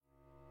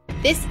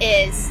This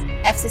is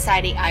F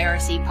Society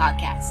IRC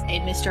Podcast, a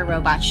Mr.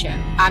 Robot show.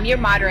 I'm your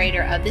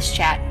moderator of this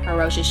chat,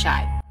 Hiroja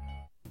Shai.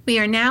 We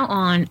are now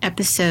on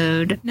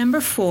episode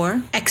number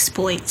 4,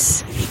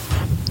 Exploits.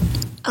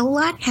 A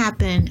lot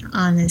happened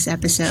on this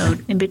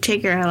episode. In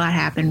particular, a lot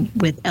happened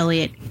with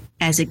Elliot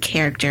as a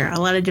character. A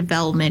lot of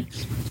development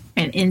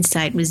and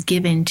insight was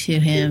given to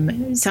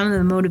him. Some of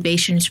the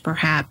motivations,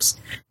 perhaps,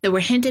 that were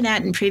hinted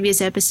at in previous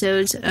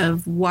episodes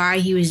of why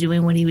he was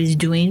doing what he was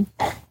doing.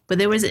 But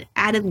there was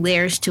added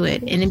layers to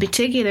it. And in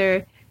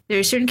particular, there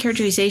are certain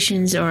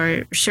characterizations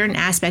or certain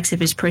aspects of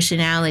his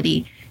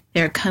personality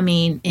that are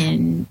coming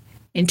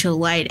into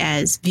light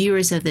as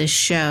viewers of this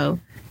show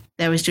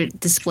that was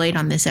displayed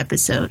on this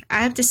episode.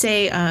 I have to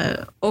say,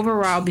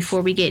 overall,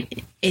 before we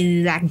get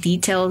exact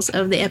details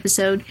of the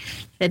episode,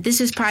 that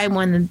this is probably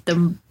one of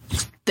the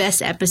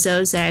best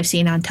episodes that I've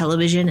seen on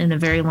television in a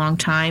very long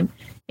time.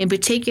 In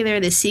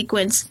particular, the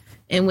sequence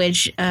in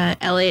which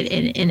Elliot,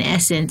 in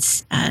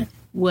essence,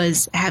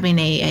 was having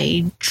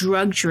a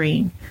drug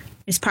dream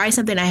is probably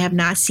something I have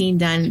not seen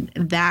done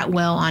that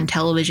well on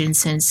television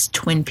since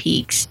Twin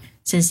Peaks,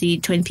 since the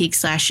Twin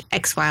Peaks /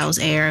 X-Files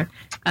era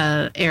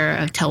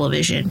of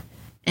television.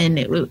 And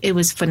it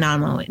was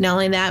phenomenal. Not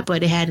only that,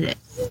 but it had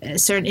a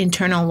certain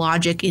internal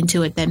logic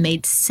into it that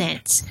made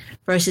sense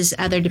versus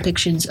other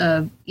depictions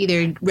of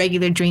either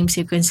regular dream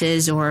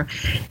sequences or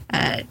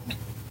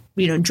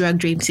drug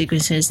dream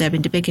sequences that have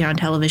been depicted on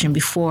television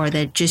before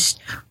that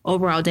just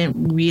overall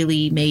didn't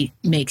really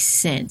make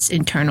sense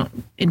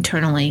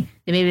internally.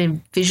 They may have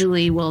been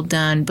visually well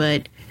done,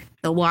 but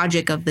the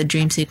logic of the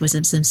dream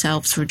sequences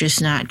themselves were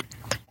just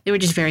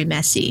very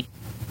messy.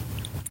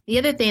 The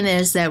other thing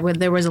is that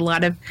there was a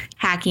lot of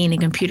hacking and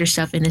computer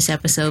stuff in this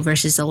episode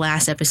versus the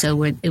last episode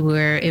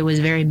where it was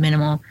very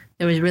minimal.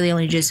 There was really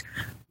only just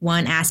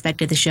one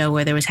aspect of the show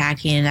where there was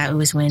hacking, and that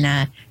was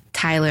when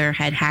Tyler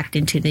had hacked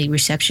into the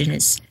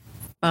receptionist's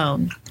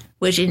phone,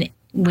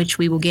 which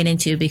we will get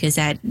into because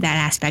that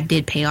aspect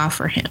did pay off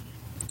for him.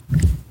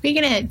 We're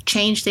going to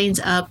change things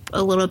up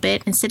a little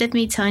bit. Instead of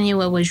me telling you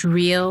what was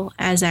real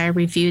as I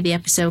review the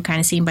episode kind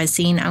of scene by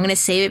scene, I'm going to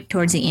save it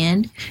towards the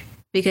end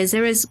because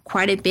there is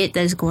quite a bit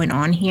that's going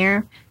on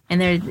here.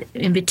 And there,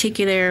 in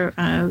particular,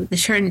 the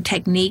certain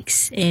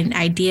techniques and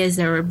ideas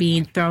that were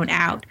being thrown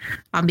out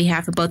on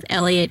behalf of both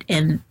Elliot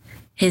and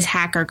his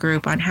hacker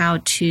group on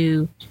how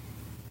to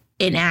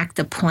enact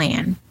the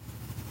plan.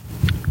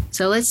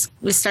 So let's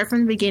start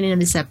from the beginning of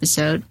this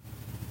episode.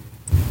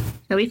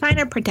 So we find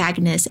our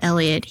protagonist,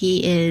 Elliot.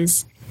 He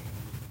is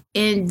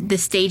in the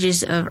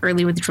stages of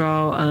early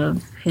withdrawal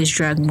of his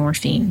drug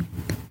morphine.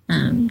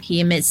 He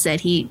admits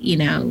that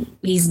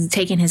he's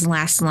taken his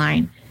last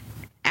line,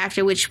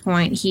 after which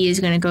point he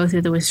is going to go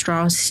through the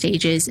withdrawal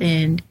stages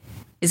and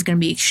it's going to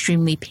be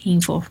extremely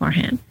painful for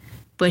him.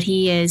 But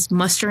he is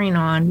mustering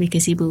on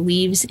because he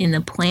believes in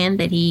the plan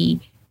that he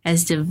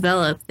has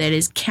developed that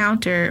is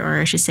counter,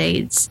 or I should say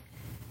it's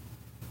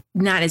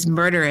not as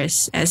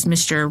murderous as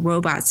Mr.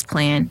 Robot's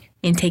plan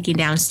in taking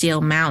down Steel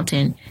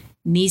Mountain,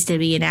 needs to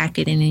be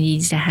enacted and it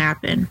needs to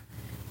happen.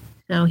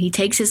 So he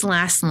takes his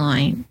last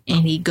line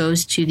and he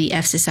goes to the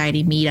F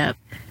Society meetup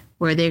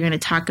where they're going to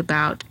talk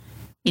about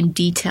in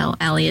detail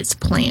Elliot's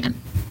plan.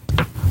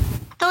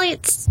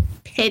 Elliot's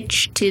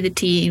pitch to the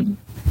team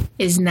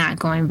is not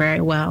going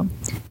very well.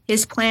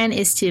 His plan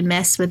is to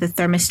mess with the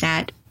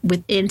thermostat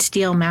within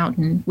Steel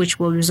Mountain, which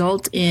will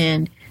result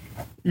in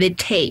the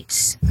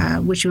tapes,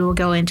 which we will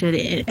go into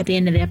at the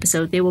end of the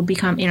episode. They will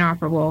become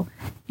inoperable,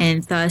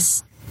 and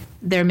thus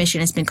their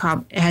mission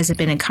hasn't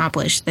been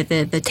accomplished. That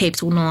the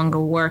tapes will no longer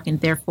work,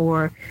 and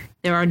therefore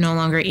there are no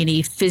longer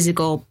any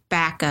physical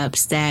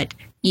backups that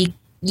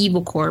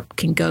Evil Corp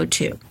can go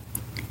to.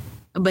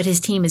 But his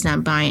team is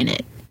not buying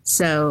it.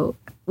 So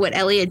what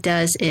Elliot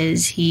does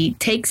is he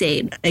takes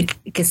a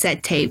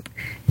cassette tape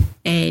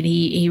and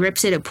he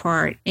rips it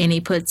apart and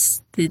he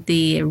puts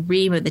the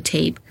ream of the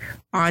tape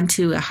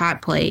onto a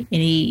hot plate,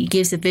 and he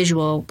gives a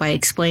visual by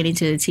explaining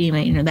to the team,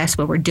 that's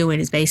what we're doing,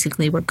 is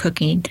basically we're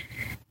cooking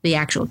the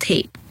actual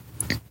tape.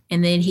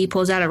 And then he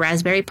pulls out a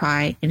Raspberry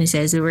Pi and he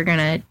says that we're going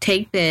to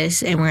take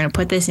this and we're going to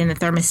put this in the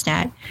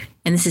thermostat,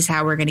 and this is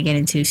how we're going to get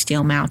into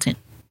Steel Mountain.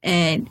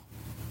 And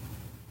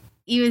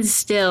even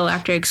still,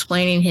 after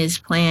explaining his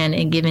plan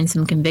and giving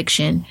some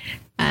conviction,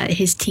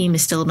 his team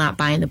is still not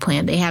buying the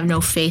plan. They have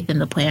no faith in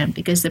the plan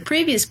because the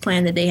previous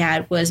plan that they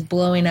had was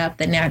blowing up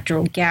the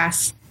natural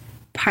gas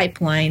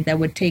pipeline that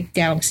would take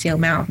down Steel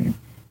Mountain.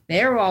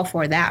 They're all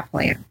for that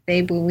plan.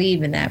 They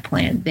believe in that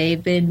plan.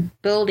 They've been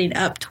building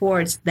up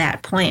towards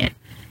that plan.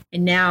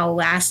 And now,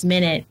 last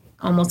minute,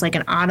 almost like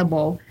an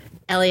audible,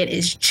 Elliot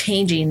is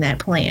changing that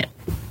plan.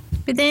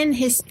 But then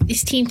his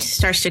team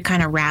starts to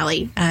kind of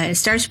rally. It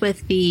starts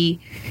with I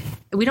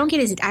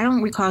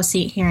don't recall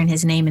hearing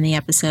his name in the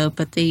episode,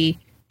 but the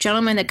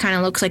gentleman that kind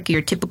of looks like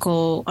your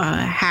typical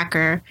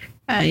hacker,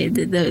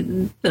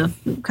 the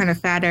kind of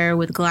fatter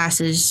with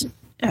glasses,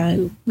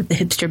 with the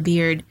hipster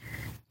beard,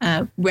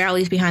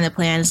 rallies behind the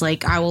plans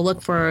like, I will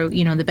look for,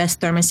 the best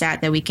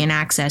thermostat that we can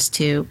access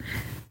to.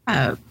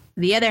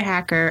 The other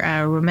hacker,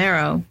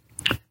 Romero,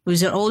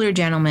 who's an older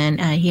gentleman.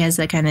 He has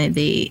an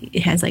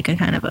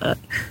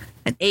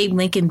Abe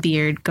Lincoln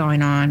beard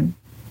going on.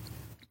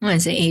 I want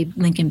to say Abe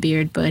Lincoln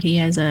beard, but he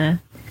has not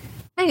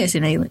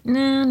an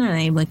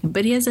Abe Lincoln,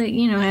 but he has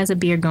a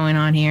beard going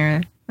on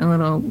here, a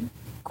little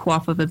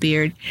quaff of a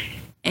beard,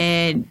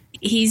 and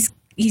he's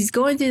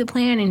going through the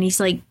plan, and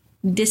he's like,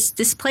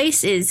 this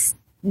place is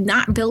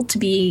not built to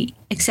be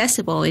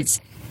accessible.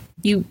 It's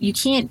we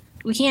can't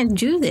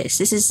do this.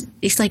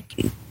 It's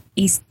like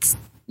he's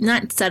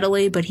not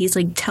subtly, but he's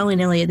like telling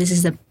Elliot this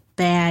is a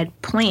bad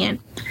plan,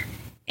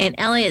 and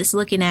Elliot's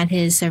looking at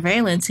his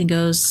surveillance and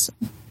goes,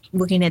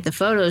 looking at the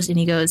photos, and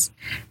he goes,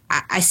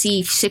 I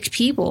see 6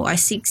 people. I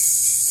see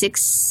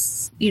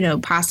 6,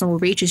 possible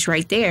reaches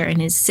right there.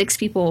 And there's 6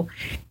 people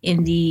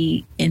in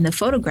the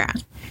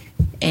photograph.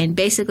 And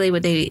basically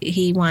what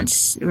he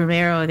wants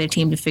Romero and their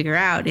team to figure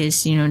out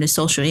is, to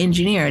social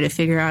engineer, to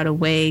figure out a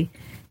way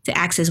to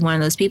access one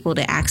of those people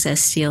to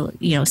access Steel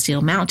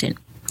Mountain.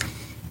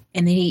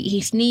 And then he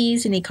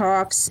sneezes and he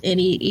coughs, and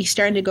he's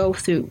starting to go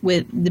through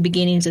with the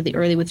beginnings of the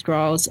early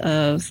withdrawals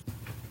of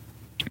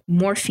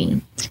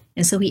morphine.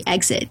 And so he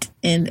exits,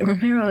 and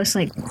Romero is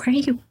like, where are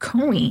you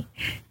going?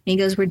 And he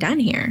goes, we're done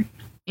here.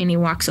 And he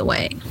walks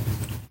away.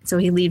 So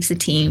he leaves the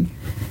team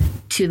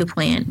to the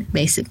plan,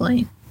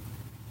 basically.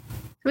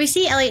 We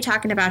see Elliot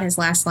talking about his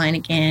last line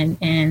again,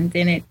 and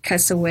then it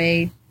cuts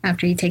away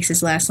after he takes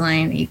his last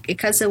line. It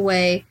cuts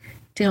away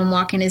to him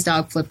walking his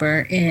dog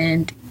Flipper,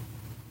 and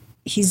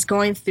he's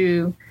going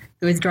through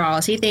the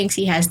withdrawals. He thinks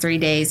he has 3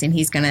 days and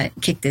he's going to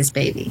kick this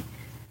baby.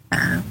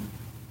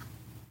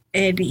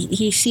 And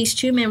he sees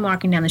 2 men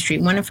walking down the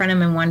street, one in front of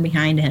him and one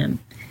behind him.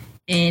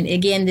 And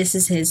again, this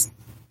is his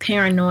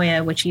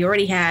paranoia, which he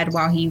already had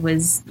while he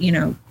was,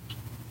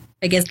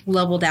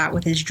 leveled out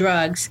with his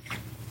drugs.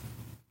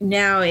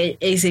 Now it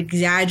is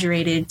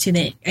exaggerated to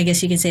the, I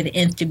guess you can say, the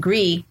nth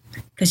degree,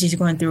 because he's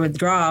going through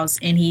withdrawals,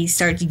 and he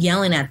starts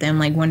yelling at them,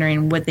 like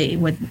wondering what they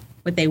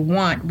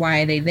want,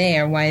 why are they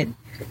there, why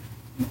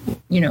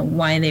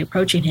are they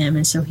approaching him.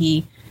 And so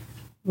he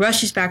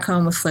rushes back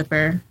home with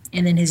Flipper,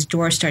 and then his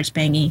door starts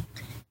banging,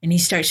 and he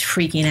starts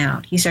freaking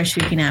out. He starts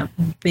freaking out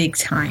big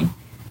time.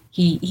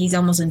 He's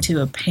almost into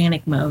a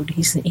panic mode.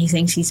 He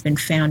thinks he's been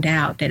found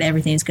out, that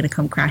everything's going to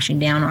come crashing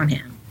down on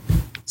him.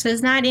 So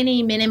it's not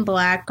any men in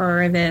black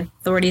or the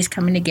authorities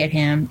coming to get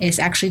him. It's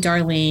actually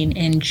Darlene,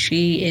 and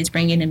she is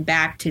bringing him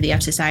back to the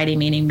F Society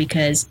meeting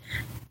because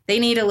they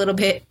need a little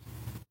bit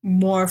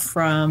more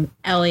from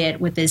Elliot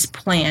with this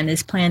plan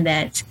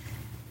that,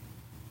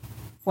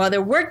 while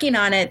they're working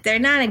on it, they're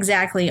not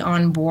exactly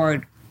on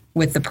board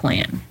with the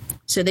plan.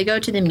 So they go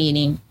to the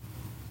meeting,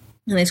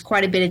 and there's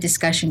quite a bit of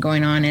discussion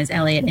going on as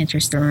Elliot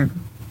enters the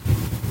room.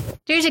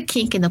 There's a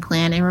kink in the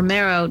plan, and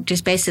Romero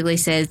just basically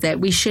says that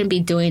we shouldn't be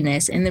doing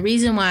this. And the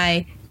reason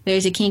why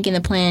there's a kink in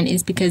the plan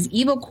is because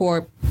Evil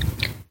Corp,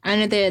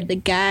 under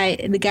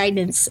the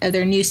guidance of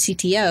their new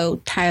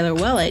CTO, Tyler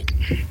Wellick,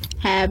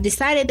 have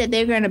decided that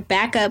they're going to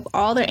back up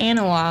all their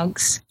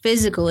analogs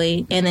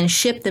physically and then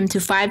ship them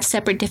to 5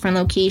 separate different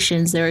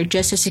locations that are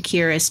just as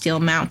secure as Steel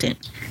Mountain.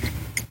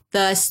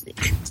 Thus,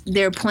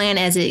 their plan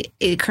as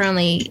it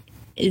currently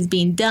is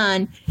being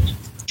done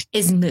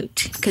is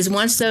moot. Because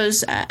once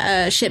those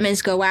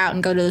shipments go out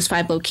and go to those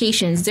 5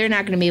 locations, they're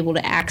not going to be able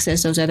to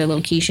access those other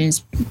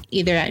locations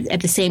either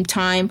at the same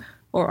time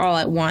or all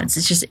at once.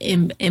 It's just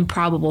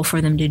improbable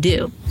for them to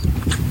do.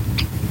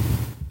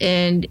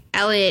 And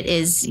Elliot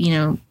is,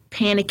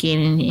 panicking,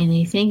 and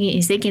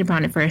he's thinking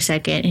about it for a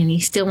second, and he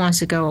still wants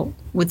to go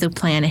with the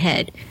plan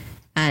ahead.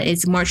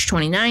 It's March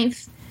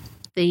 29th.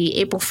 The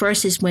April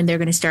 1st is when they're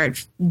going to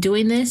start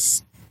doing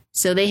this.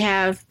 So they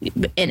have,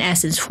 in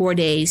essence, 4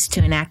 days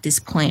to enact this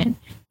plan.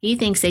 He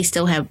thinks they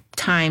still have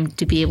time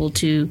to be able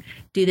to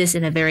do this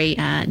in a very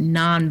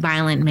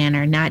non-violent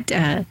manner, not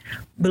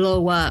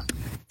blow up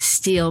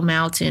Steel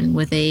Mountain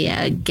with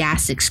a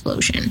gas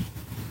explosion.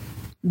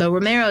 But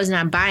Romero is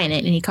not buying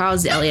it, and he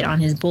calls Elliot on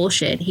his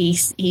bullshit.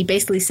 He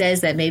basically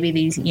says that maybe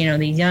these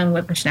young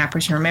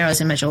whippersnappers, and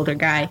Romero's a much older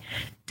guy,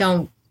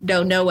 don't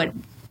know what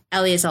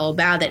Elliot's all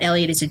about, that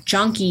Elliot is a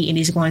junkie and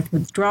he's going through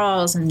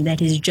withdrawals, and that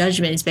his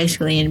judgment is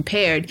basically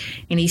impaired,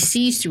 and he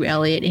sees through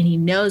Elliot and he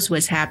knows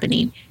what's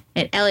happening.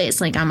 And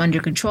Elliot's like, I'm under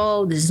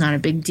control. This is not a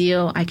big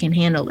deal. I can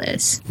handle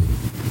this.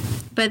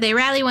 But they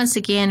rally once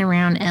again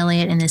around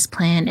Elliot and this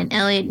plan, and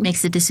Elliot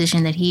makes the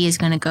decision that he is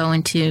going to go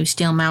into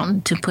Steel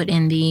Mountain to put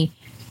in the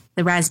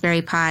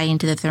Raspberry Pi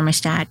into the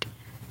thermostat.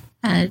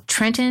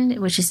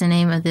 Trenton, which is the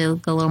name of the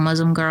little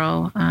Muslim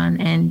girl,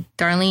 and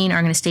Darlene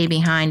are going to stay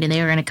behind, and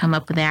they are going to come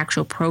up with the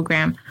actual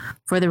program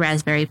for the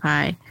Raspberry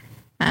Pi.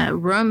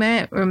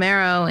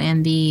 Romero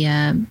and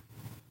the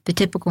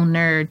typical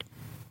nerd,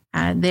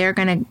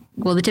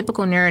 the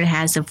typical nerd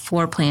has a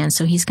floor plan,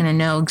 so he's going to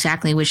know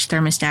exactly which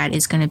thermostat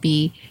is going to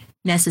be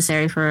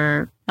necessary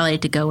for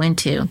Elliot to go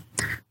into.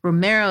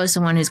 Romero is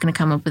the one who's going to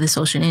come up with the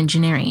social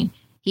engineering.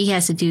 He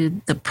has to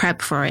do the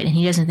prep for it, and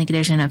he doesn't think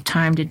there's enough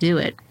time to do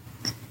it.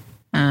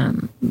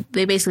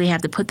 They basically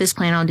have to put this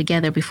plan all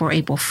together before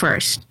April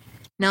 1st.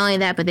 Not only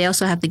that, but they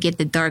also have to get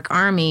the Dark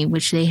Army,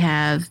 which they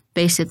have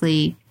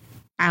basically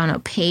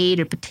paid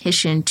or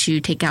petitioned to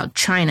take out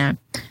China.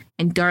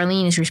 And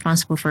Darlene is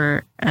responsible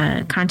for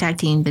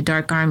contacting the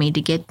Dark Army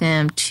to get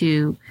them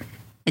to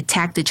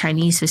attack the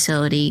Chinese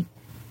facility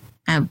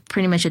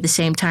pretty much at the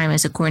same time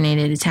as a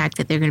coordinated attack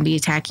that they're going to be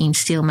attacking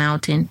Steel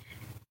Mountain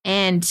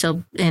and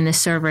the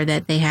server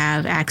that they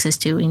have access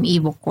to in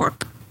Evil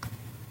Corp.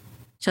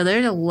 So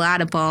there's a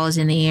lot of balls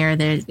in the air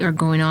that are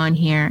going on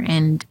here.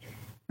 And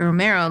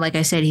Romero, like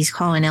I said, he's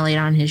calling Elliot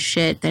on his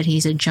shit that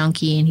he's a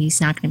junkie and he's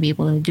not going to be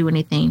able to do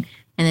anything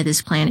and that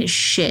this plan is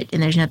shit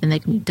and there's nothing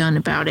that can be done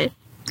about it.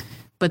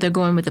 But they're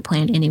going with the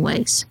plan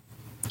anyways.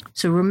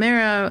 So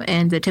Romero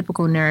and the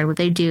typical nerd, what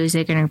they do is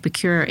they're going to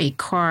procure a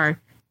car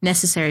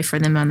necessary for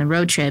them on the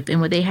road trip. And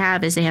what they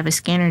have is they have a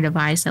scanner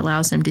device that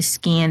allows them to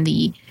scan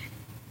the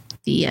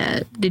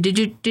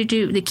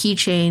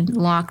keychain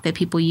lock that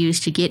people use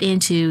to get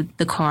into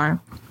the car.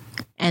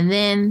 And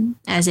then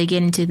as they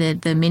get into the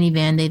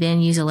minivan, they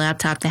then use a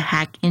laptop to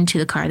hack into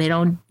the car. They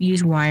don't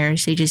use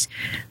wires. They just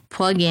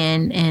plug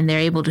in and they're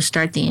able to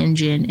start the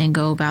engine and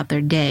go about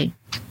their day.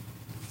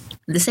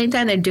 At the same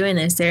time they're doing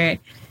this,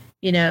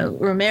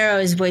 Romero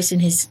is voicing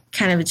his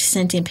kind of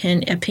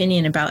sentient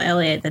opinion about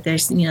Elliot, that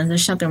there's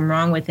something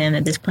wrong with him,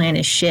 that this plan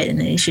is shit and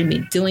that he shouldn't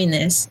be doing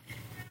this.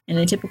 And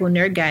the typical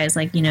nerd guy is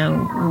like,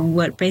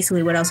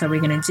 what else are we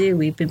going to do?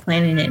 We've been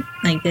planning it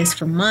like this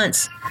for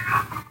months.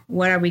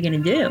 What are we going to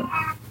do?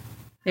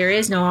 There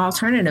is no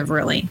alternative,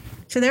 really.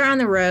 So they're on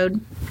the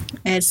road.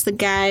 It's the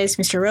guys,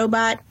 Mr.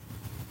 Robot,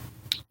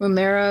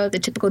 Romero, the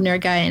typical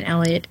nerd guy, and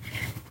Elliot.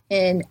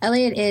 And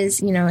Elliot is,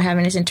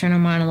 having his internal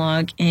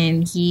monologue,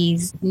 and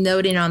he's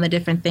noting on the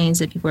different things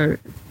that people are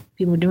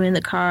doing in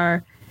the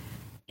car.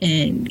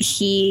 And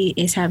he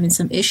is having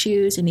some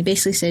issues, and he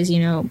basically says,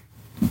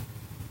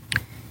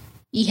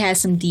 he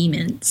has some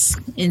demons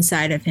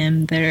inside of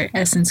him that are, in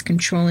essence,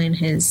 controlling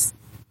his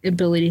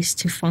abilities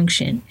to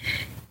function.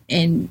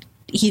 And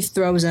he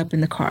throws up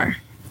in the car.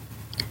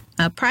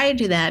 Prior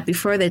to that,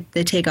 before they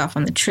take off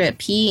on the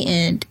trip, he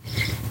and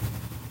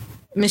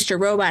Mr.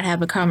 Robot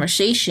have a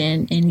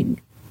conversation,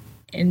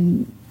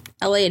 and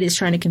Elliot is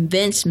trying to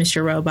convince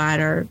Mr. Robot,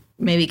 or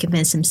maybe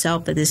convince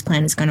himself, that this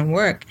plan is going to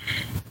work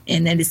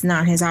and that it's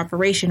not his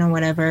operation or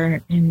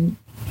whatever. And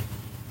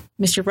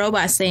Mr.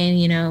 Robot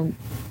saying,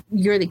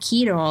 you're the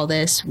key to all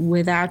this.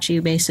 Without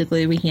you,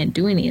 basically, we can't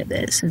do any of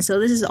this. And so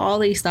this is all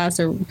these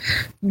thoughts are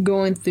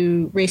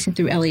racing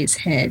through Elliot's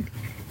head.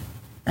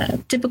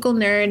 Typical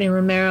nerd and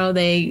Romero,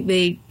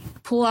 they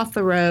pull off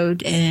the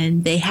road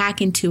and they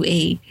hack into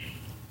a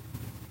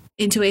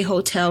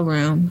hotel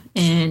room,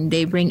 and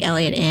they bring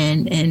Elliot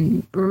in,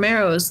 and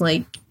Romero is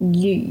like,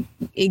 you're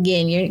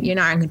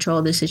not in control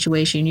of this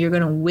situation. You're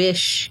going to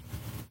wish,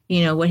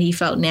 what he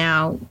felt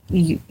now,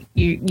 you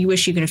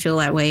wish you're going to feel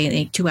that way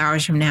like 2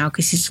 hours from now,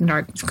 because he's going to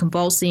start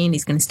convulsing.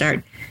 He's going to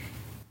start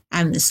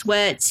having the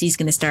sweats. He's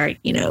going to start,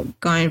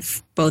 going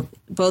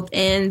both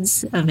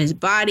ends of his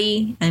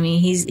body. I mean,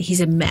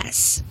 he's a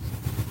mess.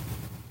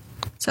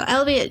 So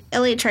Elliot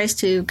tries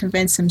to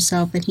convince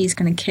himself that he's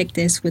going to kick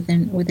this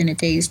within a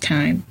day's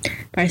time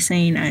by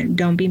saying,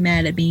 don't be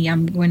mad at me.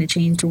 I'm going to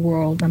change the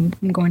world. I'm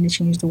going to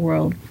change the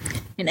world.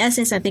 In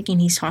essence, I'm thinking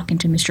he's talking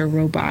to Mr.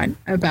 Robot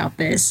about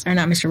this. Or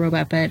not Mr.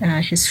 Robot, but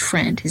his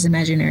friend, his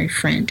imaginary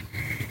friend.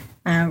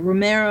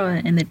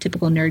 Romero and the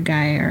typical nerd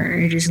guy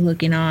are just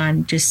looking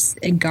on, just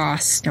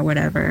aghast or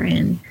whatever.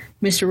 And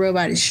Mr.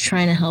 Robot is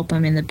trying to help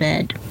him in the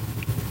bed.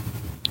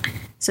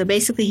 So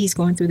basically, he's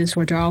going through this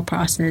withdrawal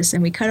process,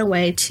 and we cut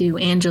away to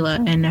Angela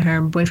and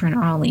her boyfriend,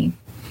 Ollie.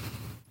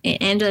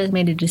 And Angela has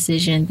made a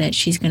decision that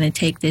she's going to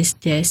take this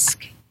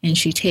disc, and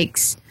she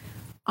takes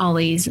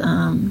Ollie's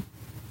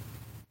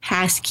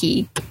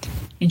passkey,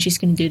 and she's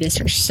going to do this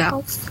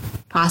herself,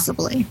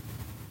 possibly.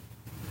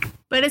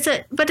 But it's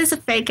a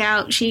fake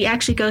out. She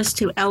actually goes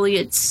to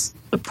Elliot's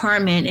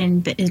apartment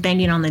and is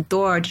banging on the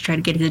door to try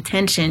to get his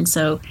attention,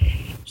 so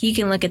he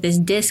can look at this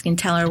disc and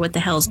tell her what the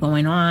hell's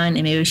going on,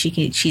 and maybe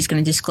she's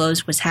going to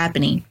disclose what's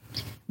happening,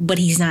 but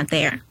he's not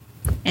there.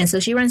 And so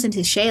she runs into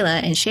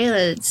Shayla, and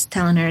Shayla's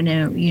telling her,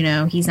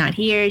 no, he's not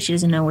here. She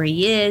doesn't know where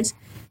he is.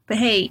 But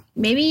hey,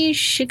 maybe you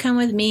should come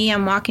with me.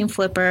 I'm walking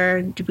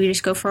Flipper. Did we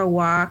just go for a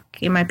walk?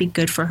 It might be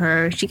good for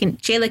her.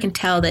 Shayla can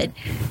tell that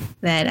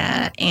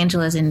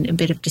Angela's in a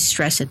bit of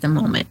distress at the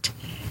moment.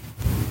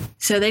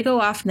 So they go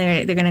off, and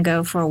they're going to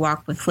go for a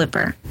walk with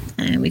Flipper.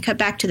 And we cut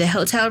back to the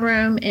hotel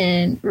room,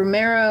 and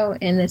Romero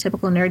and the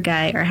typical nerd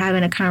guy are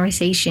having a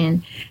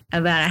conversation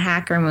about a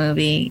hacker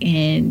movie,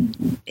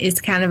 and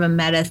it's kind of a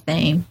meta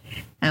thing,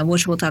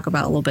 which we'll talk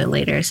about a little bit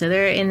later. So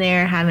they're in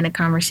there having a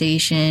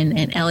conversation,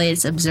 and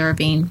Elliot's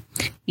observing.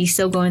 He's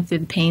still going through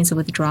the pains of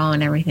withdrawal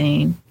and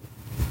everything.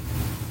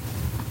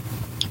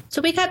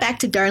 So we cut back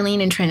to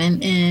Darlene and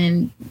Trenton,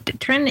 and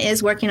Trenton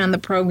is working on the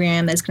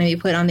program that's going to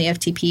be put on the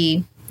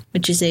FTP,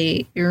 which is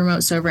a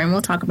remote server, and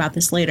we'll talk about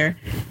this later.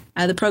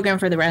 The program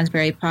for the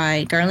Raspberry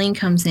Pi. Darlene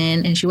comes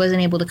in, and she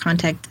wasn't able to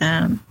contact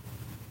the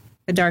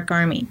Dark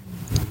Army.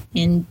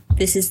 And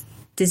this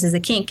is a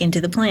kink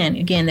into the plan.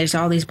 Again, there's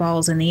all these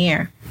balls in the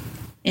air.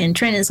 And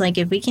Trent is like,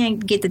 if we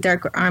can't get the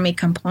Dark Army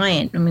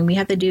compliant, I mean, we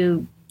have to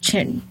do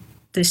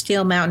the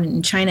Steel Mountain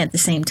in China at the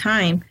same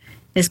time,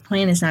 this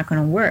plan is not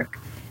going to work.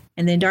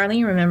 And then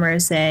Darlene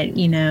remembers that,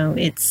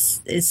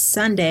 it's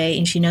Sunday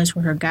and she knows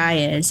where her guy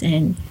is.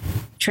 And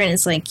Trent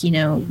is like,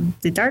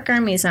 the Dark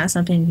Army is not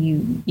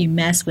something you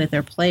mess with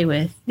or play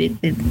with.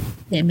 That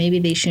maybe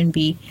they shouldn't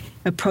be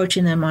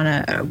approaching them on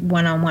a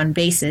one-on-one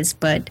basis.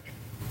 But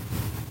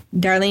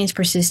Darlene's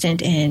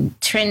persistent, and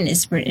Trent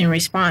is, in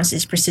response,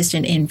 is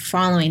persistent in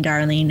following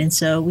Darlene. And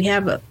so we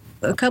have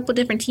a couple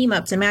different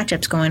team-ups and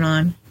matchups going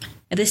on.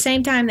 At the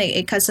same time,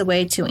 it cuts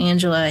away to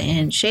Angela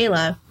and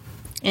Shayla.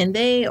 And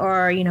they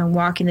are,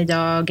 walking the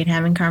dog and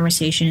having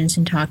conversations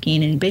and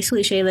talking. And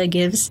basically Shayla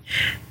gives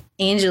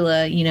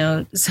Angela,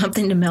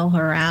 something to mellow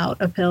her out,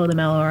 a pill to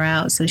mellow her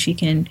out so she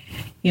can,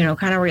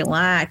 kind of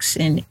relax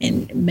and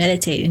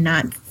meditate and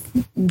not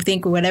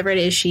think whatever it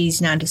is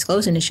she's not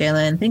disclosing to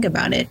Shayla and think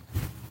about it.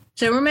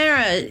 So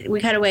Romero, we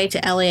cut away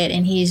to Elliot,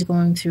 and he's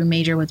going through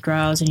major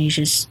withdrawals and he's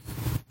just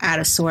out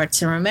of sorts.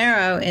 So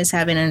Romero is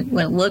having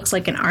what looks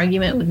like an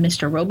argument with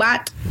Mr.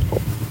 Robot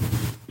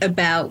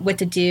about what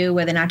to do,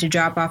 whether or not to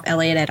drop off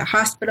Elliot at a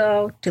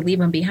hospital, to leave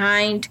him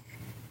behind.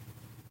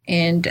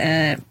 And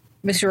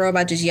Mr.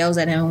 Robot just yells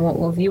at him,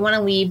 well, if you want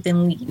to leave,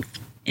 then leave.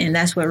 And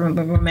that's what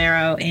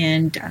Romero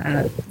and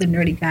the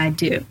nerdy guy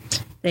do.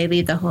 They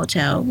leave the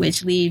hotel,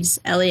 which leaves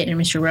Elliot and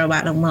Mr.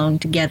 Robot alone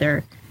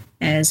together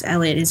as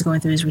Elliot is going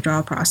through his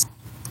withdrawal process.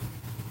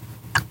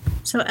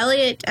 So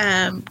Elliot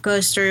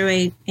goes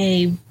through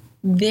a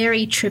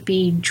very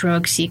trippy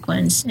drug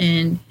sequence,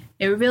 and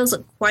it reveals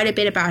quite a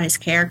bit about his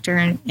character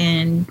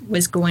and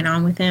what's going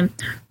on with him.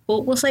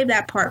 We'll save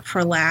that part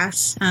for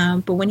last.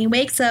 But when he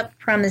wakes up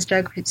from this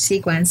drug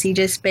sequence, he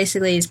just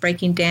basically is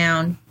breaking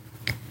down.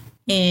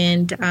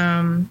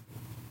 And,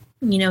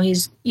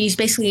 he's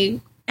basically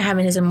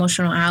having his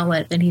emotional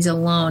outlet that he's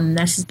alone. And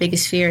that's his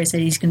biggest fear, is that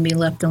he's going to be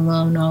left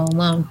alone, all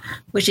alone,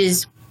 which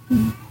is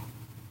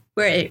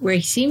where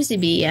he seems to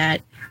be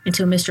at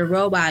until Mr.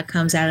 Robot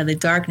comes out of the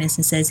darkness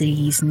and says that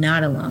he's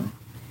not alone.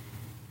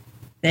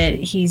 That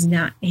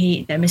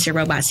that Mr.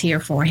 Robot's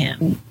here for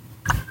him.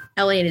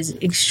 Elliot is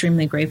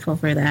extremely grateful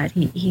for that.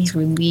 He's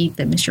relieved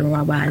that Mr.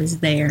 Robot is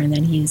there and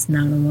that he's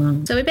not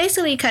alone. So we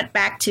basically cut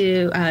back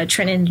to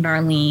Trent and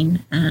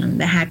Darlene,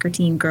 the hacker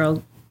team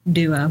girl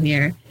duo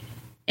here.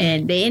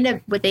 And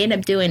what they end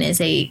up doing is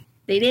they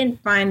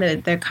didn't find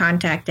their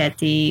contact at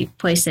the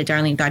place that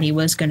Darlene thought he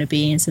was going to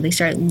be. And so they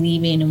start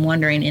leaving and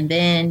wondering. And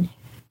then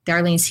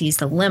Darlene sees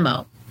the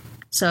limo.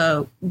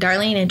 So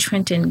Darlene and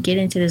Trenton get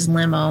into this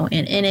limo,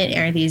 and in it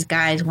are these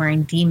guys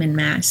wearing demon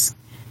masks.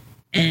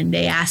 And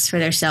they ask for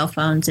their cell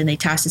phones, and they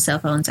toss the cell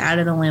phones out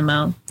of the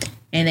limo.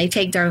 And they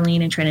take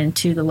Darlene and Trenton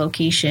to the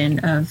location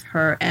of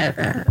her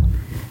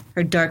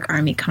Dark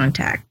Army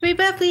contact. We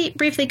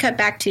briefly cut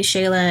back to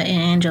Shayla and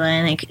Angela,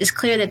 and it's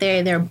clear that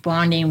they're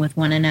bonding with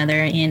one another.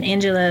 And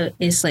Angela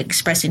is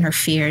expressing her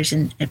fears,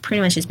 and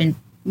pretty much has been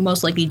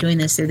most likely doing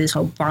this through this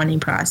whole bonding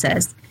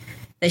process.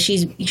 That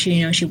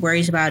she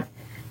worries about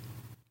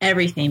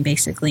everything,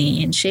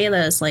 basically. And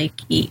Shayla is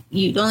like, the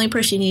only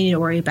person you need to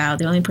worry about,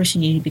 the only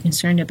person you need to be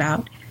concerned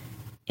about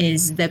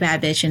is the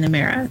bad bitch in the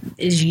mirror,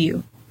 is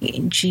you.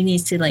 And she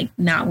needs to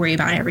not worry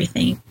about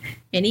everything.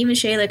 And even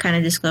Shayla kind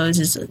of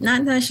discloses,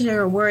 not necessarily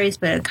her worries,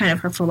 but kind of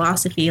her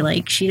philosophy.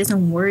 She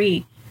doesn't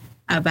worry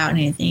about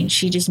anything.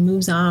 She just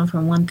moves on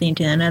from one thing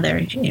to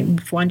another.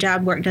 If one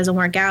job doesn't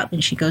work out,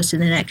 then she goes to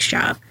the next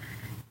job.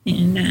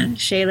 And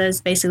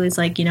Shayla's basically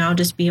I'll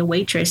just be a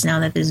waitress now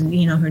that this,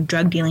 her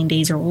drug dealing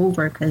days are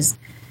over, because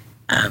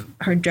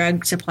her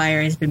drug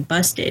supplier has been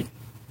busted.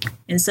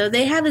 And so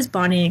they have this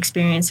bonding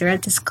experience. They're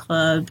at this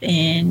club,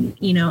 and,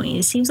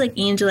 it seems like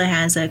Angela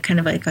has a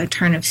kind of a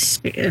turn of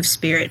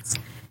spirits.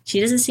 She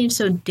doesn't seem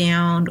so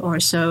down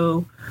or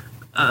so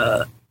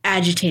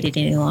agitated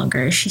any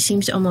longer. She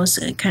seems almost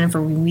kind of a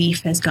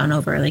relief has gone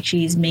over.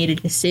 She's made a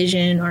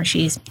decision, or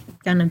she's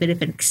done a bit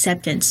of an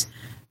acceptance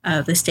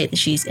of the state that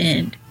she's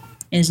in,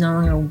 and is no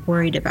longer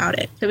worried about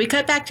it. So we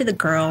cut back to the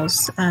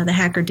girls, the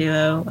hacker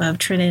duo of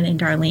Trenton and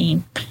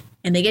Darlene,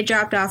 and they get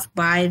dropped off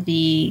by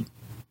the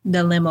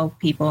limo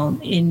people,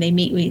 and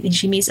and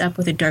she meets up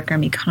with a Dark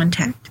Army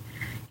contact.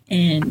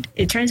 And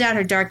it turns out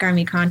her Dark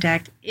Army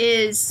contact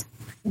is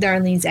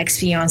Darlene's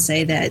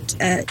ex-fiance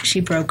that she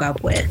broke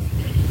up with.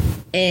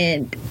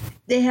 And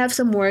they have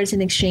some words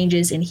and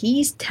exchanges, and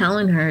he's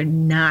telling her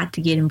not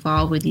to get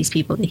involved with these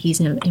people that he's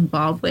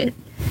involved with.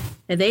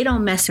 That they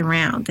don't mess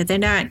around, that they're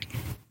not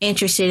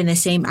interested in the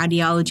same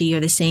ideology or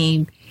the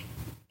same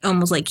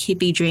almost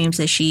hippie dreams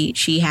that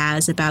she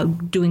has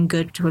about doing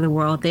good for the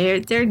world. They're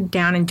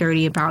down and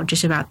dirty about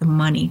the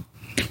money.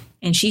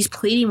 And she's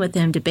pleading with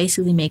them to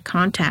basically make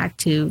contact,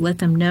 to let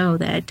them know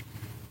that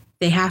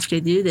they have to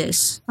do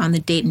this on the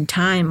date and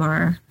time,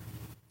 or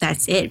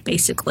that's it,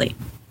 basically.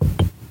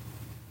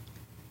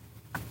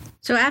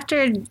 So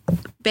after,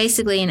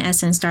 basically, in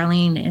essence,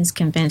 Darlene has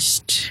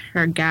convinced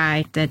her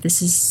guy that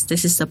this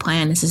is the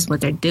plan, this is what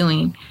they're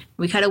doing.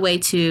 We cut away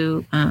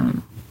to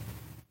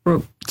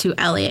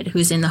Elliot,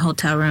 who's in the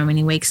hotel room, and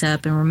he wakes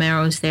up, and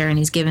Romero's there, and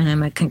he's giving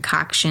him a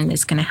concoction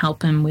that's going to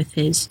help him with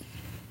his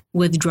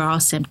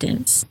withdrawal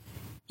symptoms.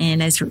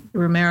 And as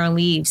Romero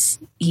leaves,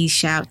 he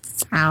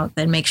shouts out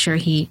that make sure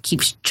he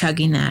keeps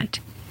chugging that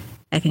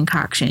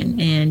concoction.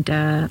 And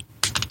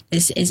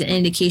it's an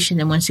indication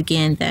that, once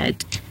again,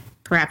 that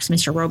perhaps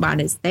Mr. Robot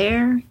is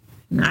there. I'm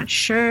not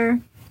sure.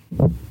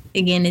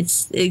 Again,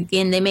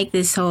 they make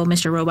this whole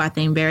Mr. Robot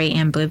thing very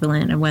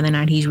ambivalent of whether or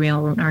not he's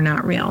real or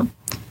not real.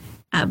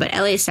 But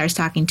Elliot starts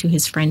talking to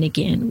his friend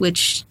again,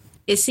 which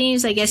it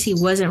seems, I guess, he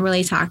wasn't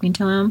really talking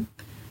to him,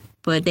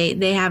 but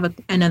they have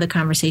another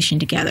conversation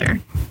together.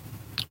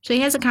 So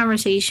he has a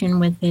conversation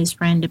with his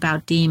friend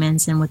about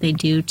demons and what they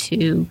do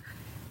to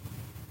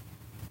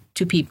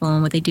people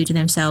and what they do to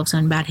themselves,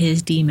 and about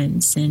his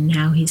demons and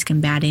how he's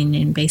combating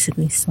and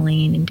basically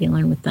slaying and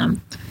dealing with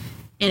them.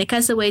 And it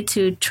cuts away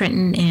to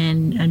Trenton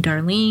and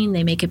Darlene.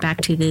 They make it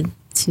back to the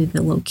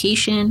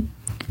location.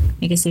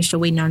 I guess they're still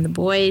waiting on the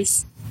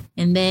boys.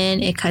 And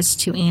then it cuts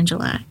to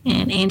Angela.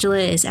 And Angela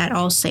is at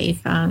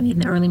Allsafe in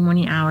the early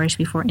morning hours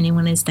before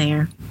anyone is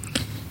there.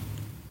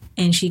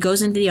 And she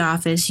goes into the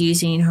office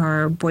using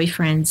her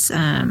boyfriend's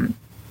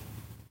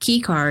key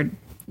card,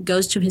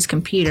 goes to his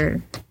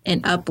computer,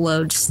 and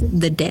uploads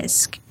the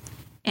disc.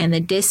 And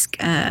the disc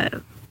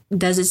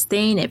does its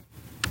thing. It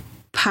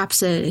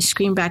pops a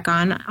screen back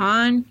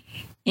on,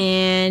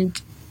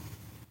 and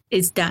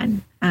it's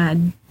done.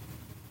 Then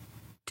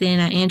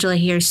Angela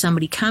hears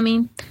somebody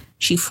coming.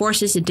 She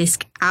forces the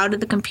disc out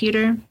of the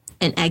computer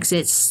and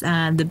exits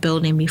the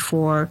building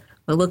before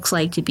what looks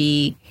like to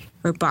be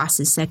her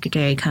boss's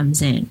secretary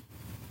comes in.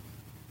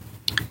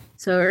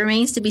 So it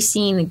remains to be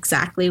seen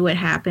exactly what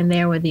happened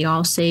there with the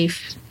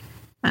Allsafe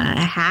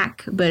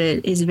hack, but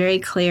it is very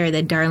clear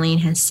that Darlene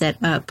has set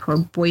up her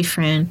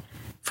boyfriend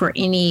for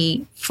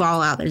any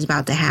fallout that is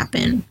about to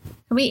happen.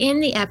 We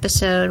end the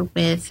episode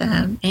with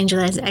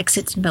Angela's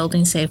exits the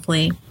building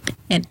safely,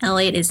 and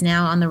Elliot is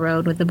now on the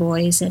road with the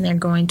boys, and they're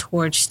going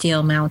towards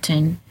Steel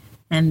Mountain,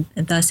 and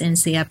thus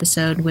ends the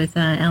episode with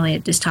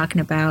Elliot just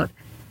talking about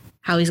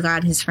how he's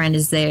glad his friend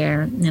is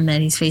there and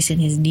that he's facing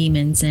his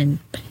demons, and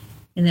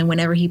then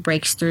whenever he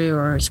breaks through,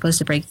 or is supposed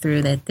to break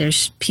through, that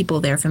there's people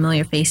there,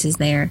 familiar faces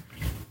there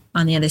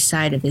on the other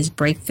side of his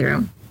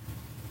breakthrough.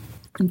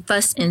 And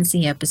thus ends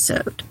the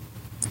episode.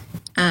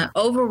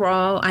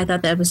 Overall, I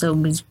thought the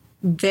episode was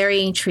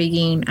very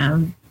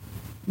intriguing.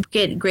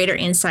 Get greater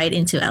insight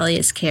into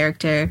Elliot's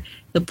character.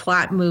 The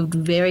plot moved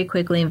very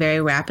quickly and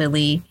very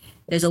rapidly.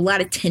 There's a lot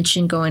of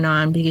tension going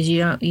on because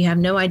you have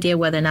no idea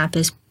whether or not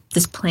this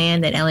plan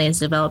that Elliot's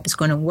developed is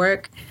going to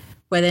work,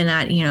 whether or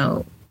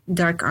not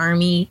Dark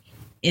Army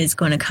is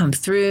going to come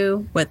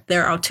through, what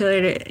their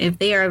alternative, if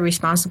they are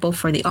responsible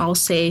for the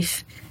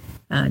Allsafe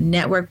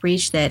network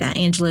breach that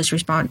Angela is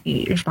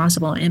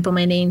responsible in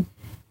implementing.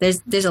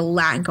 There's a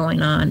lot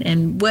going on,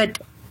 and what,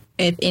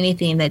 if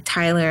anything, that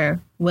Tyler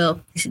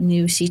Wilkes,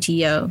 new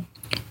CTO,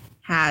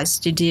 has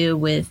to do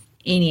with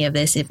any of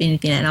this, if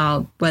anything at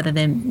all, rather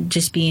than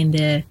just being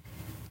the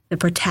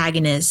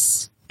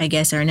protagonist, I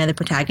guess, or another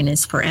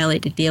protagonist for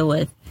Elliot to deal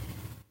with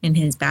in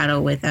his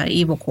battle with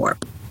Evil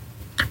Corp.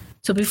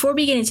 So before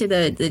we get into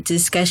the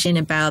discussion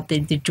about the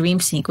dream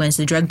sequence,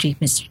 the drug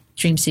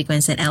dream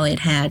sequence that Elliot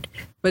had,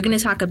 we're going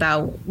to talk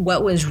about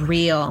what was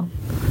real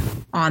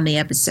on the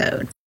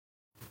episode.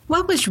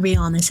 What was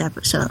real on this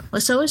episode?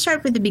 Well, so let's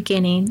start with the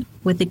beginning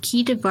with the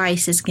key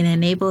device that's going to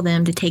enable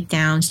them to take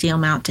down Steel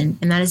Mountain,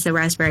 and that is the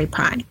Raspberry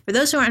Pi. For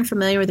those who aren't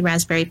familiar with the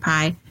Raspberry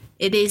Pi,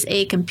 it is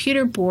a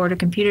computer board, a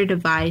computer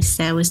device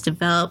that was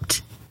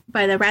developed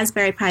by the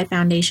Raspberry Pi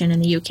Foundation in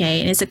the UK,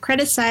 and it's a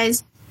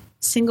credit-sized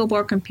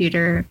single-board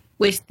computer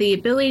with the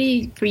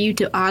ability for you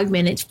to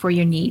augment it for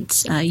your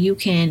needs. You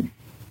can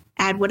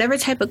add whatever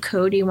type of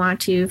code you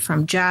want to,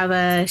 from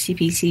Java,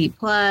 CPC+,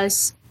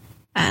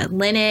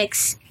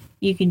 Linux.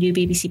 You can do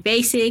BBC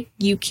Basic.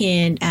 You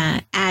can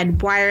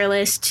add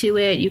wireless to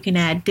it. You can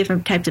add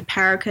different types of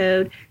power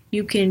code.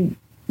 You can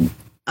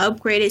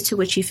upgrade it to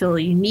what you feel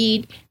you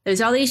need.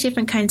 There's all these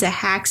different kinds of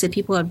hacks that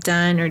people have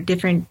done, or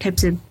different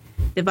types of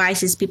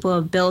devices people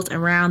have built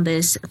around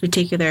this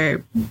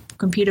particular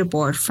computer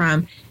board,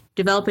 from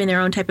developing their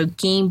own type of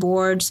game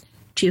boards,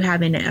 to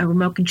having a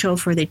remote control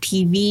for the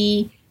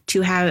TV,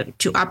 to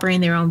operating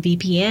their own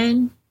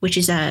VPN, which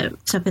is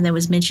something that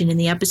was mentioned in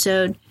the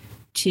episode,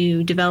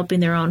 to developing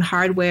their own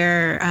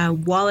hardware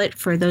wallet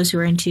for those who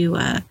are into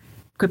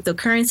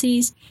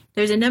cryptocurrencies.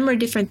 There's a number of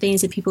different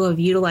things that people have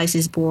utilized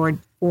this board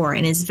for,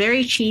 and it's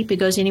very cheap. It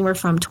goes anywhere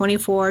from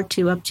 $24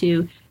 to up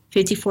to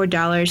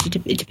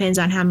 $54. It depends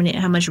on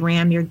how much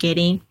RAM you're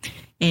getting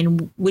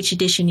and which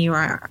edition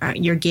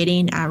you're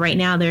getting. Right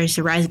now, there's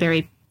the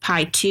Raspberry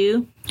Pi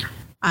 2,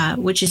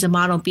 which is a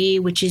Model B,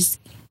 which is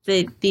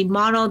the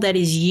model that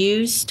is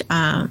used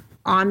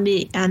on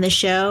the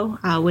show,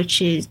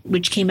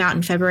 which came out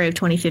in February of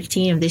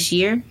 2015 of this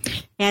year.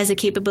 It has the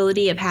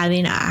capability of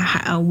having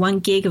a 1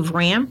 gig of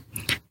RAM.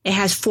 It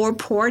has 4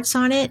 ports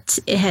on it.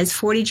 It has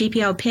 40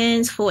 GPL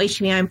pins, full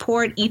HDMI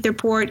port, Ether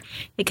port.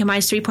 It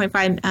combines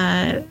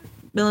 3.5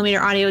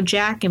 millimeter audio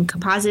jack and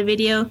composite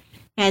video.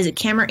 It has a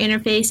camera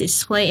interface, a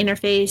display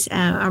interface,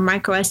 a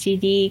micro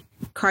SD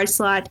card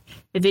slot,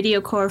 a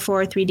video core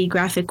for 3D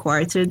graphic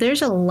card. So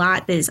there's a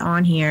lot that is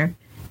on here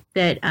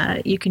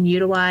that you can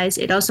utilize.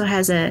 It also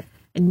has a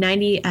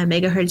 90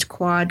 megahertz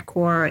quad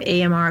core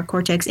AMR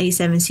Cortex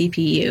A7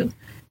 CPU.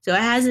 So it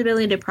has the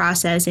ability to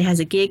process. It has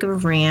a gig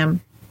of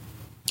RAM,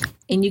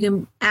 and you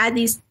can add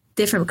these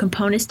different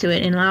components to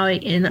it, and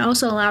it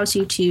also allows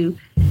you to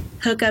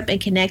hook up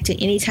and connect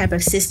to any type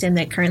of system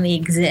that currently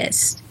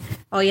exists.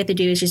 All you have to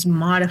do is just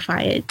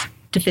modify it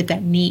to fit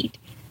that need.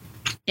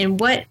 And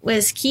what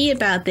was key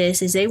about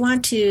this is they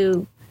want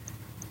to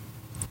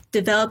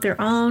develop their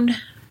own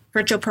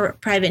virtual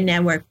private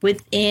network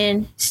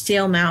within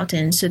Steel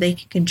Mountain so they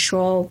can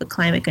control the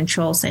Climate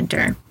Control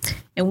Center.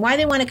 And why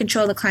they want to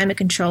control the Climate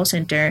Control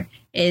Center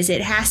is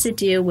it has to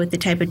do with the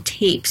type of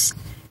tapes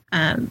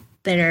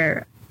that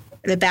are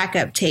the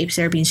backup tapes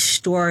that are being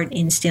stored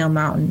in Steel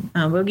Mountain.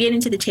 We'll get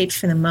into the tapes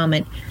for the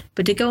moment,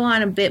 but to go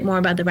on a bit more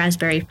about the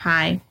Raspberry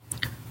Pi,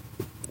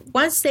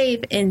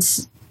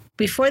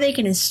 before they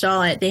can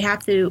install it, they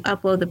have to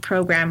upload the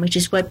program, which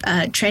is what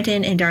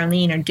Trenton and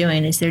Darlene are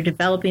doing, is they're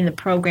developing the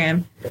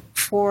program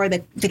for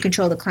to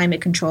control the climate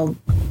control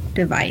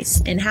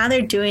device. And how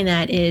they're doing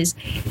that is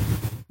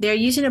they're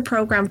using a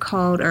program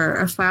called, or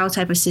a file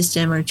type of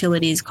system or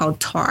utility is called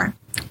tar.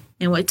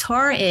 And what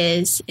tar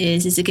is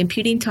a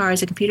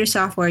computer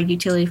software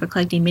utility for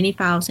collecting many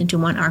files into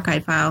one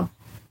archive file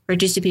for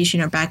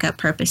distribution or backup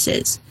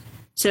purposes.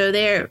 So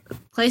they're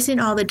placing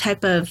all the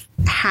type of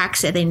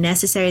hacks that they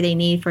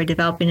need for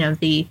developing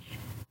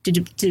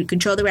to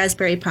control the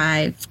Raspberry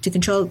Pi,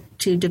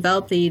 to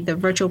develop the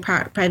virtual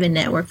private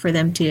network for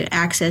them to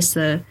access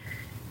the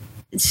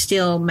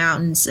Steel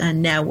Mountain's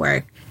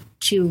network,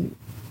 to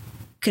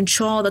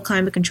control the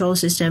climate control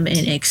system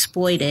and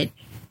exploit it.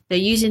 They're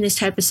using this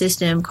type of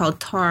system called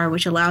tar,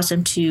 which allows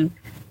them to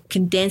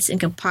condense and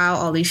compile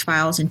all these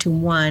files into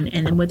one.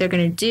 And then what they're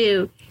going to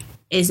do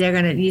is they're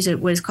going to use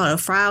what is called a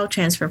file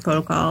transfer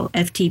protocol,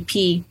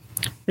 FTP,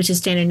 which is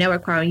standard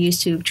network protocol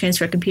used to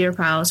transfer computer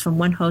files from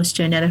one host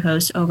to another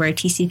host over a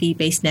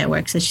TCP-based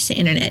network, such as the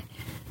internet.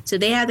 So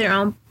they have their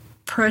own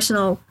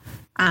personal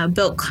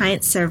built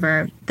client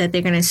server that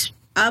they're going to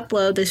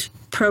upload this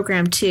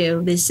program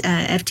to, this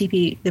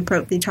FTP,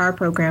 the tar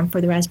program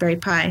for the Raspberry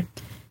Pi,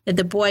 that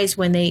the boys,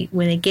 when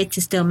they get to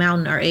Steel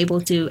Mountain, are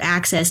able to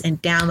access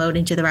and download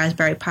into the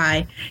Raspberry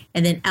Pi.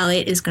 And then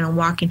Elliot is going to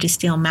walk into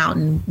Steel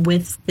Mountain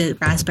with the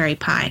Raspberry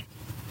Pi.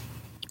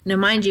 Now,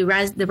 mind you,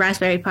 the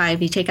Raspberry Pi,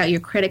 if you take out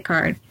your credit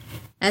card,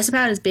 that's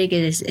about as big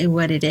as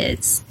what it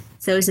is.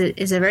 So it's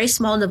a very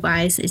small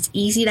device. It's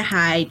easy to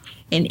hide,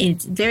 and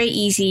it's very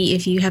easy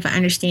if you have an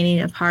understanding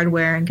of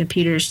hardware and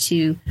computers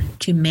to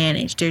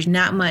manage. There's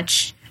not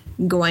much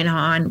going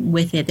on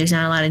with it. There's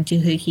not a lot of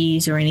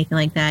doohickeys or anything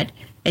like that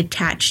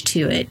attached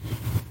to it.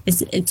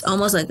 It's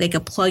almost like a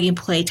plug and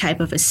play type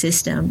of a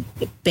system.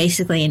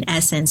 Basically, in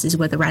essence, is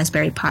what the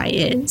Raspberry Pi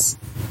is.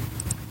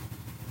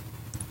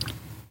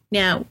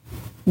 Now,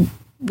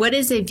 what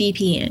is a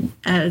VPN?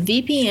 A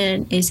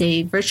VPN is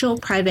a virtual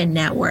private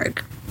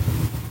network.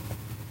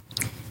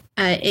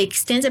 It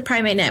extends a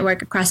private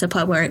network across a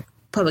public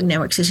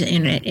network such as the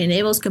internet. It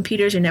enables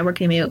computers or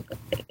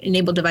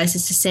network-enabled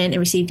devices to send and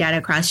receive data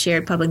across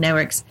shared public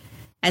networks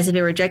as if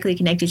it were directly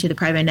connected to the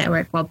private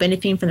network, while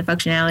benefiting from the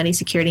functionality,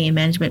 security, and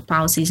management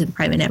policies of the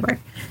private network.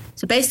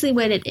 So basically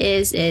what it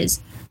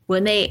is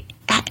when they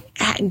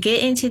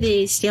get into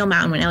the Steel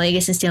Mountain, when Elliot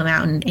gets in Steel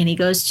Mountain, and he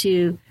goes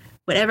to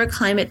whatever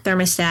climate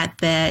thermostat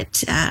that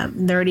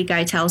nerdy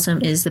guy tells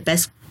him is the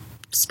best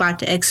spot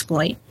to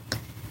exploit,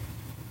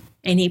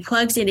 and he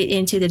plugs it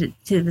into the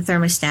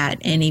thermostat,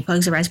 and he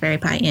plugs the Raspberry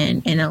Pi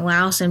in, and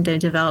allows him to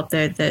develop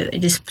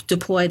just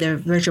deploy the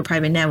virtual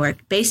private network.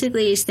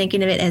 Basically, he's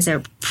thinking of it as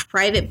a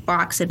private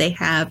box that they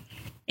have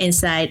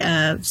inside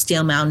of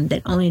Steel Mountain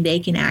that only they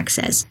can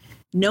access.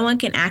 No one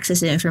can access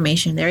the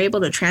information. They're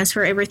able to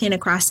transfer everything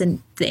across the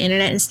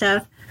internet and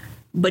stuff,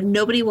 but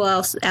nobody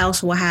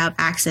else will have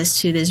access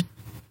to this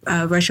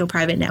virtual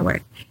private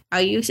network.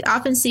 You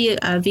often see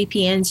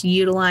VPNs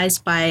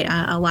utilized by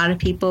a lot of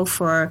people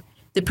for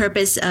the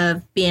purpose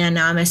of being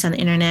anonymous on the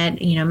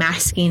internet,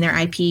 masking their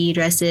IP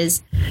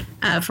addresses.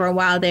 For a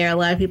while there, a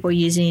lot of people were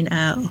using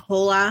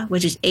HOLA,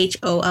 which is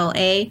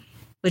HOLA,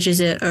 which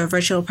is a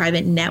virtual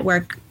private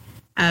network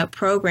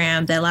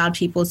program that allowed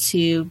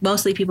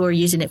mostly people were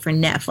using it for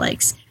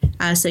Netflix.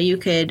 So you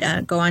could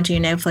go onto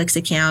your Netflix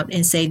account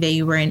and say that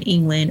you were in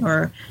England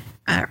or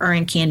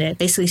in Canada.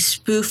 Basically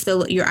spoof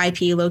your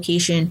IP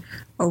location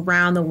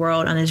around the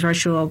world on this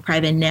virtual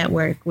private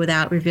network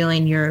without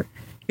revealing your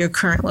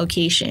current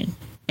location.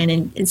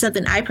 And it's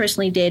something I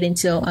personally did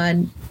until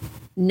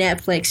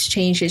Netflix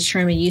changed its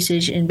term of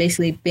usage and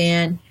basically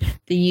banned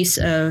the use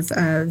of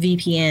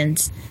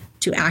VPNs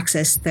to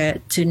access to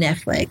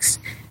Netflix.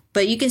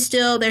 But you can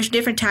still, there's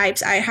different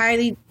types. I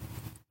highly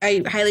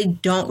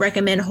don't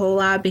recommend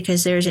HOLA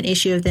because there's an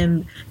issue of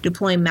them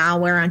deploying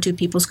malware onto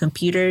people's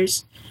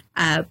computers.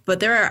 But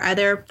there are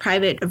other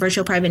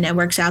virtual private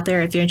networks out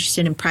there if you're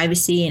interested in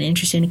privacy and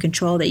interested in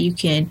control that you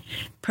can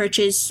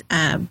purchase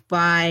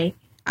by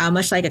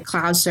much like a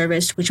cloud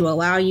service, which will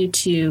allow you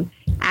to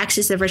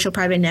access the virtual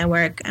private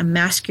network,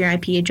 mask your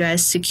IP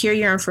address, secure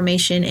your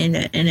information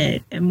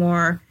in a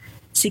more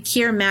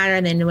secure manner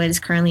than what is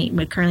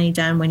currently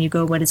done when you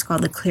go what is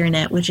called the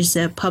ClearNet, which is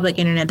the public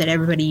internet that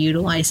everybody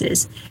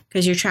utilizes,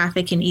 because your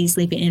traffic can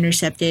easily be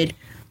intercepted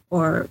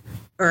or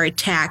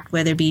attacked,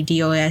 whether it be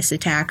DOS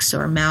attacks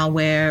or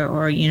malware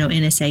or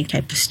NSA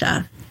type of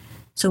stuff.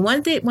 So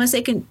once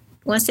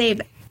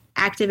they've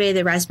activated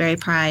the Raspberry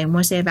Pi and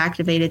once they've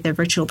activated the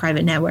virtual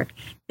private network,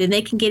 then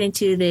they can get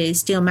into the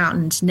Steel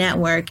Mountain's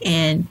network,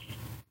 and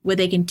what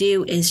they can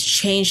do is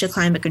change the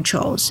climate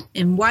controls.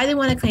 And why they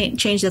want to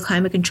change the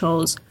climate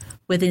controls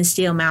within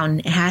Steel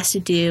Mountain, it has to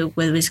do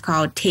with what's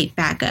called tape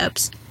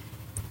backups.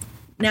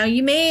 Now,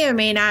 you may or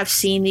may not have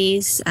seen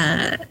these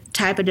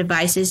type of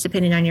devices,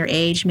 depending on your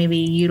age, maybe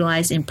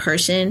utilized in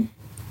person.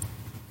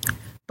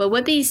 But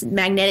what these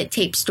magnetic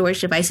tape storage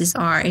devices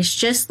are, is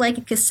just like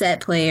a cassette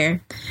player,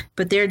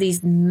 but they're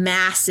these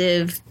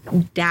massive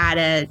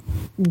data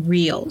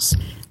reels.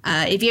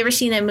 If you ever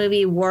seen that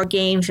movie War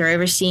Games, or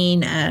ever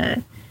seen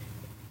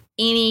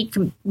any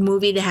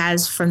movie that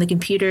has from the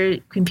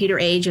computer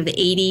age of the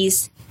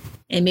 80s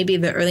and maybe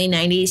the early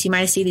 90s, you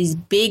might see these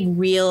big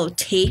reel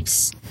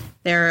tapes.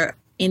 They're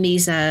in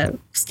these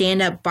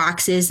stand-up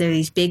boxes. They're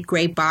these big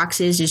gray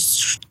boxes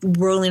just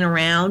rolling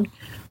around.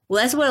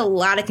 Well, that's what a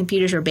lot of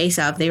computers were based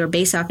off. They were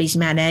based off these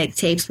magnetic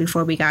tapes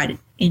before we got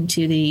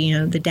into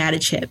the data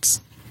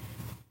chips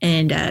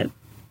and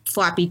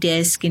floppy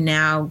disk, and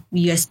now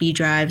USB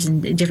drives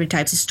and different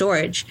types of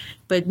storage.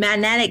 But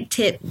magnetic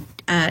tape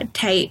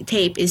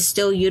is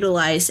still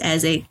utilized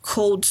as a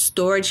cold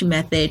storage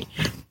method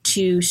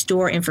to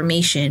store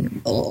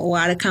information. A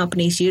lot of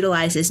companies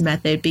utilize this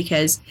method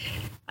because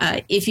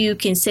if you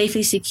can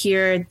safely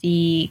secure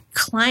the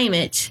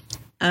climate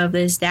of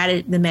this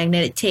data, the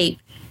magnetic tape,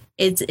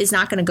 it's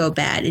not going to go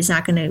bad. It's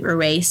not going to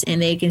erase,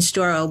 and they can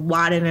store a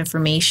lot of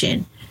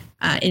information.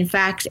 In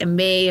fact, in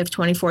May of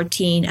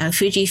 2014,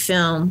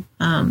 Fujifilm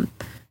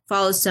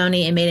followed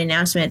Sony and made an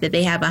announcement that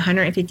they have a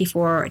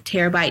 154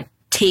 terabyte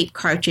tape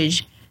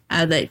cartridge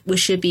that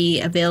should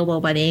be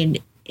available by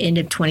the end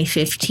of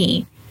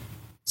 2015.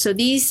 So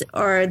these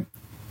are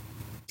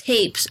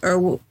tapes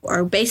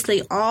are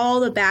basically all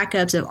the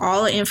backups of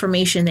all the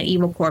information that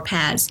Evil Corp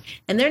has.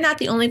 And they're not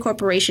the only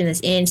corporation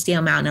that's in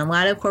Steel Mountain. A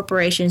lot of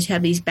corporations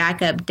have these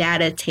backup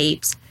data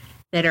tapes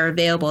that are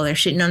available. They're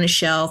sitting on the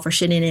shelf or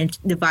sitting in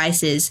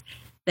devices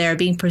that are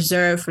being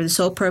preserved for the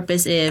sole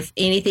purpose if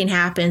anything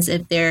happens,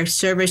 if their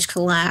servers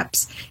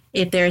collapse,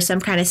 if there's some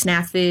kind of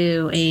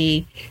snafu,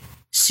 a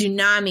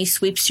tsunami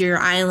sweeps your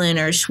island,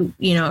 or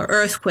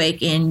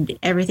earthquake, and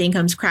everything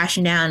comes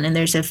crashing down, and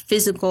there's a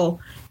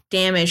physical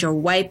damage or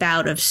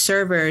wipeout of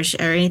servers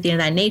or anything of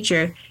that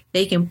nature,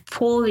 they can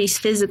pull these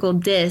physical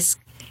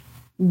disks,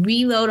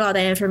 reload all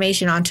that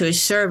information onto a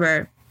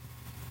server,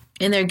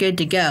 and they're good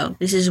to go.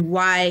 This is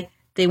why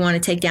they want to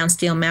take down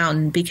Steel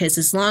Mountain, because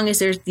as long as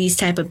there's these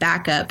type of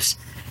backups,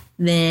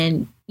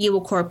 then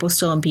Evil Corp will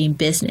still be in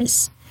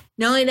business.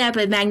 Not only that,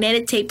 but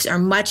magnetic tapes are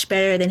much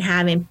better than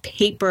having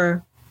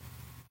paper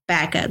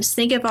backups.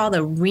 Think of all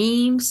the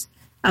reams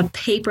of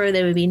paper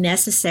that would be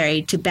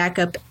necessary to back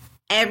up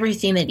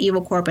everything that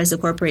Evil Corp as a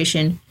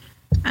corporation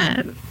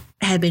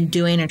had been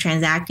doing or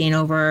transacting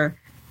over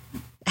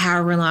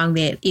however long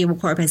that Evil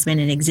Corp has been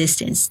in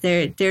existence.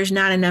 There's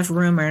not enough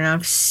room or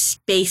enough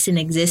space in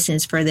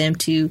existence for them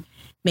to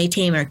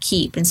maintain or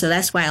keep. And so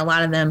that's why a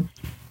lot of them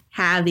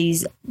have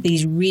these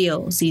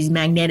reels, these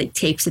magnetic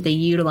tapes that they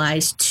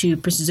utilize to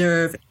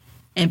preserve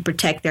and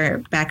protect their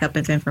backup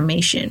of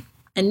information.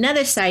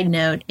 Another side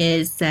note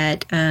is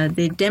that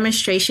the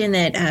demonstration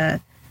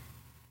that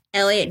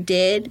Elliot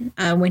did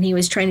when he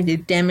was trying to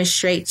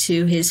demonstrate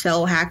to his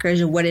fellow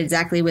hackers what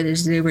exactly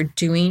they were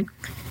doing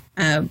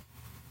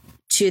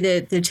to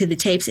the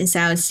tapes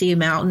inside Steel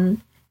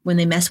Mountain when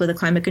they messed with the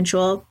climate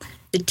control.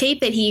 The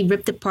tape that he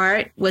ripped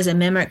apart was a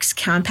Memorex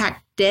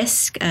compact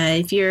disc.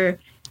 If you're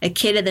a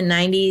kid of the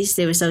 90s,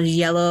 there was those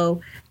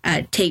yellow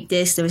tape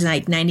discs. There was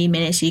like 90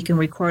 minutes so you can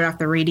record off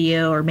the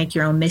radio or make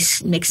your own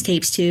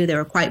mixtapes too. They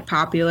were quite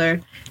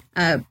popular.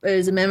 It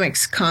was a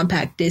Memorex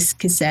compact disc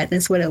cassette.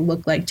 That's what it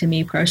looked like to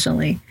me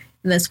personally.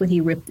 And that's what he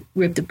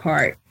ripped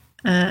apart.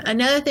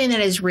 Another thing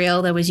that is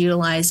real that was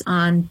utilized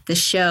on the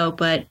show,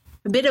 but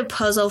a bit of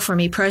puzzle for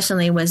me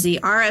personally, was the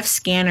RF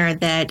scanner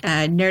that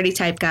Nerdy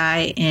Type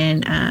Guy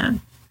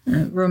and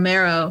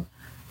Romero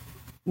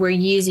were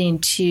using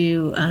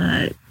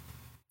to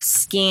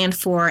scan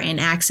for and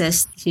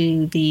access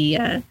to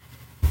the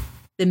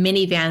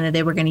minivan that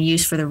they were going to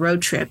use for the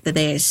road trip that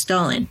they had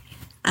stolen.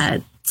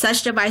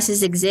 Such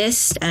devices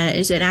exist.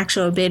 Is an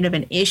actual bit of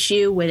an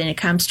issue when it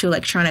comes to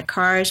electronic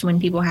cars,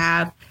 when people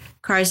have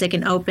cars that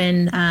can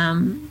open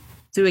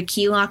through a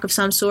key lock of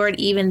some sort,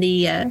 even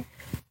the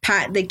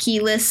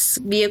keyless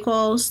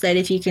vehicles, that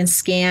if you can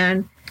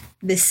scan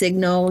the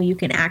signal, you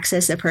can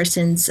access a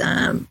person's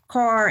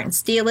car and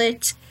steal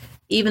it.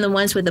 Even the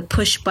ones with the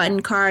push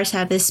button cars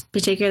have this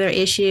particular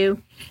issue.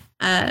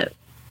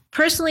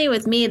 Personally,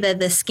 with me,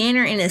 the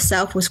scanner in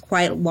itself was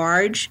quite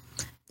large.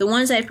 The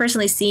ones I've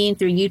personally seen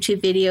through YouTube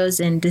videos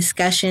and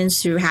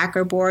discussions through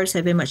hacker boards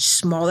have been much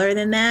smaller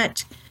than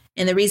that.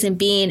 And the reason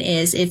being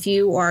is if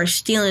you are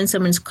stealing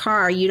someone's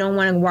car, you don't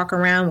want to walk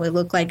around with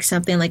look like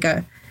something like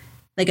a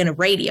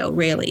radio,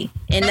 really.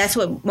 And that's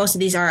what most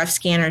of these RF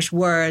scanners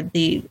were, or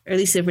at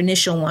least the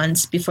initial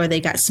ones before they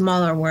got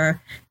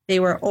smaller, they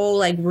were all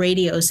like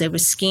radios that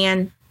would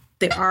scan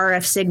the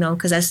RF signal,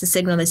 because that's the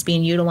signal that's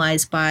being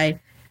utilized by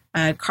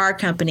car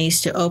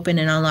companies to open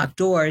and unlock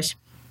doors.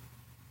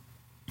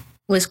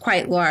 Was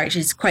quite large.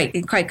 It's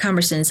quite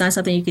cumbersome. It's not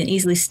something you can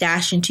easily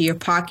stash into your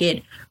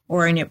pocket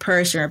or in your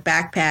purse or a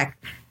backpack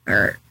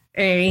or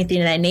anything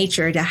of that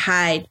nature to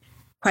hide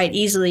quite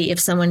easily if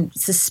someone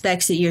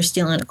suspects that you're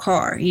stealing a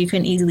car. You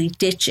can easily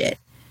ditch it.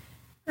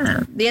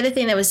 The other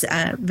thing that was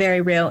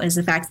very real is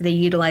the fact that they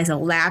utilize a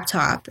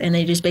laptop and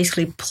they just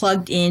basically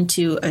plugged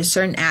into a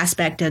certain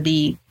aspect of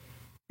the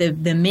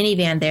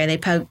minivan there.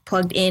 They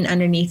plugged in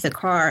underneath the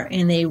car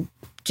and they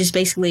just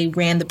basically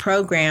ran the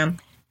program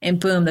and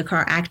boom, the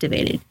car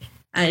activated.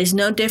 It's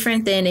no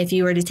different than if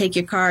you were to take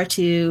your car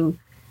to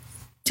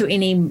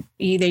any,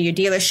 either your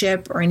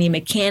dealership or any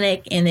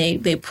mechanic, and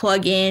they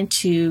plug in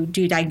to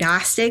do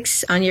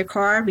diagnostics on your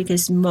car,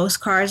 because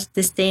most cars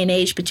this day and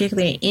age,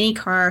 particularly any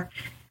car,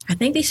 I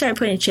think they started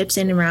putting chips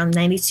in around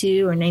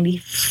 92 or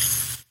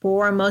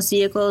 94 in most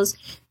vehicles.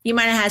 You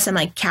might have had some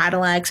like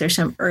Cadillacs or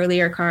some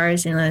earlier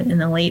cars in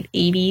the late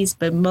 80s,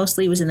 but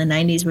mostly it was in the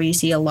 90s where you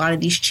see a lot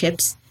of these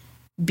chips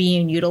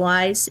being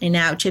utilized. And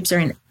now chips are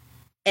in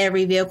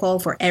every vehicle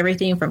for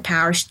everything from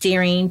power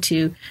steering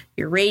to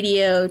your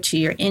radio to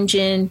your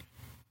engine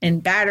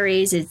and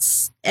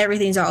batteries.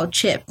 Everything's all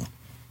chip.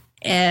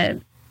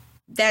 And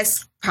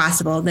that's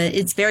possible.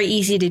 It's very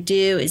easy to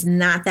do. It's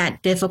not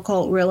that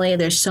difficult, really.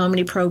 There's so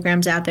many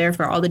programs out there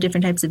for all the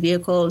different types of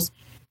vehicles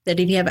that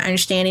if you have an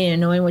understanding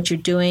and knowing what you're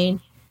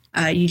doing,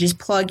 you just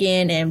plug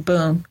in and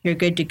boom, you're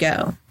good to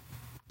go.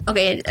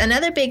 Okay,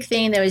 another big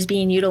thing that was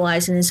being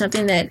utilized, and it's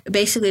something that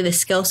basically the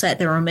skill set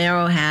that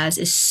Romero has,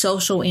 is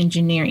social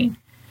engineering.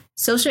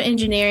 Social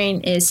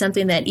engineering is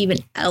something that even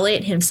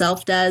Elliot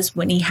himself does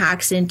when he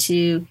hacks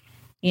into,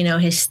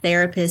 his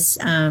therapist's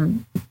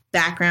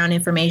background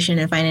information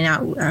and finding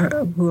out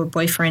who her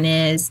boyfriend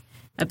is,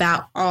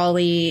 about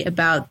Ollie,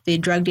 about the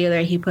drug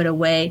dealer he put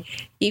away.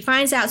 He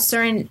finds out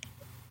certain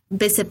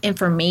bits of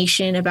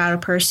information about a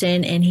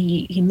person and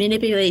he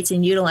manipulates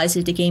and utilizes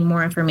it to gain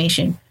more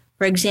information.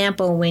 For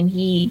example,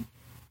 in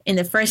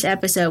the first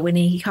episode, when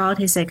he called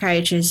his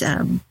psychiatrist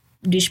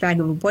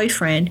douchebag of a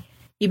boyfriend,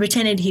 he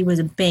pretended he was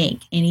a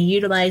bank and he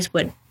utilized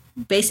what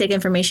basic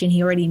information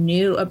he already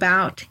knew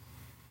about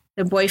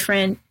the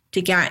boyfriend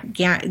to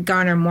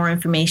garner more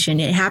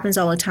information. It happens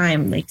all the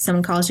time. Like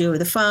someone calls you over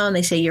the phone,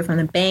 they say you're from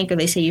the bank or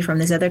they say you're from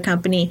this other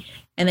company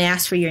and they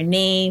ask for your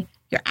name,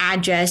 your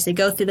address. They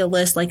go through the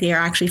list like they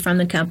are actually from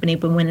the company,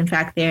 but when in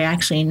fact they're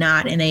actually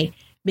not. And they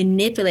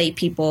manipulate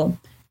people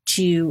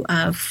to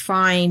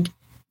find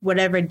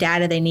whatever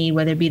data they need,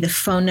 whether it be the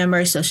phone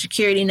number, social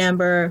security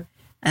number,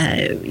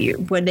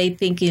 what they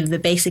think of the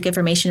basic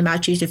information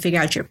about you to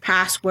figure out your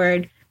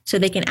password so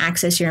they can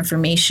access your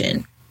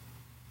information.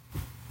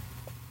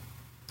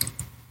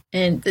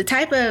 And the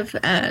type of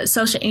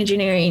social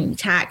engineering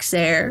attacks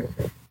that are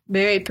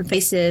very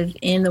pervasive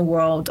in the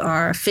world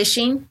are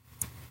phishing.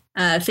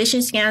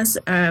 Phishing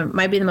scams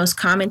might be the most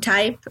common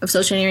type of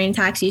social engineering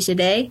attacks used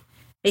today.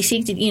 They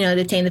seek to,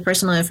 to obtain the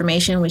personal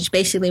information, which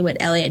basically what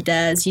Elliot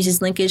does,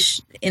 uses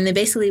linkage. And then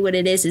basically what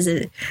it is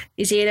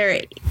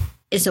either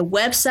it's a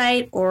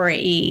website or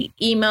a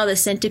email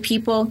that's sent to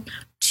people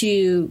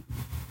to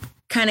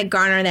kind of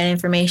garner that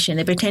information.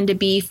 They pretend to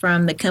be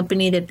from the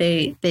company that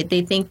they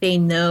think they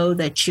know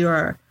that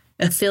you're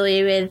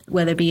affiliated with,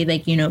 whether it be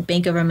like,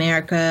 Bank of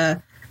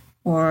America,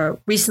 or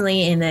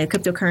recently in the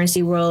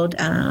cryptocurrency world,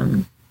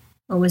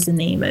 what was the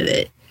name of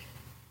it?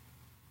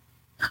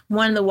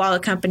 One of the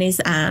wallet companies'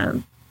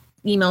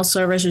 email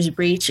servers was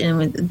breached,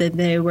 and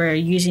they were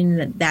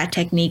using that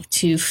technique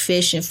to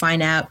phish and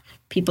find out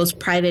people's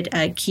private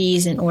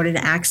keys in order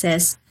to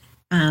access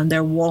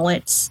their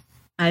wallets.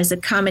 It's a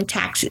common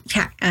tactic.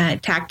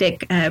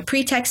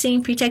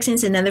 Pretexting. Pretexting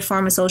is another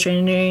form of social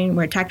engineering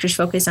where attackers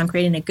focus on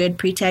creating a good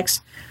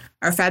pretext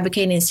or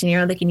fabricating a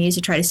scenario they can use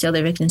to try to steal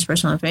their victims'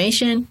 personal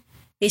information.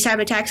 These type of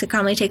attacks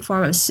commonly take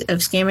form of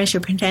scammers who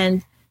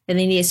pretend that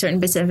they need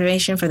certain bits of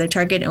information for their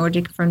target in order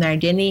to confirm their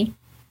identity.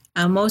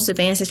 Most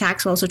advanced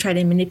attacks will also try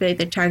to manipulate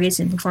their targets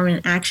and perform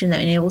an action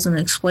that enables them to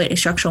exploit a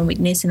structural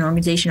weakness in an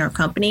organization or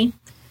company.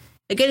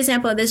 A good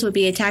example of this would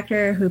be an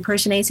attacker who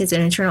impersonates as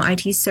an internal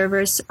IT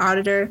service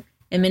auditor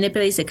and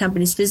manipulates the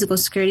company's physical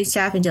security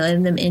staff into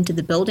letting them into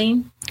the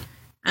building.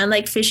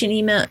 Unlike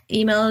phishing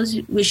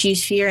emails, which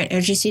use fear and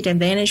urgency to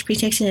advantage,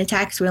 pretexting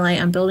attacks rely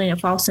on building a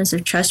false sense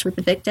of trust with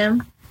the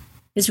victim.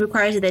 This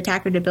requires the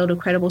attacker to build a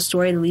credible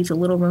story that leaves a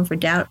little room for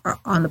doubt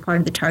on the part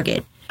of the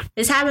target.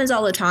 This happens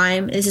all the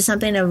time. This is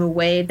something of a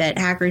way that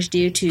hackers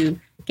do to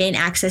gain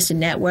access to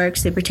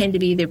networks. They pretend to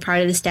be either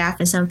part of the staff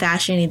in some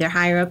fashion, either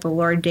higher up or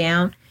lower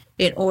down,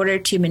 in order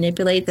to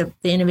manipulate the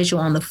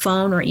individual on the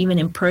phone or even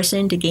in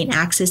person to gain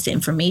access to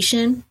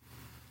information.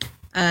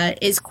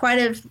 It's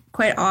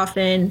quite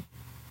often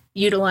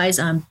utilized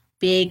on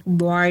big,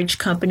 large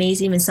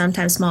companies, even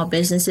sometimes small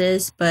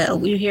businesses. But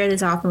we hear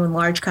this often with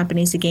large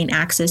companies to gain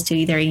access to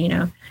either,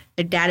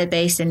 their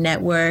database and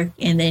network,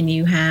 and then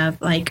you have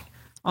like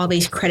all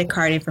these credit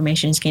card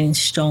information is getting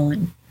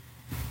stolen.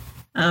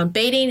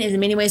 Baiting is in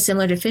many ways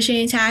similar to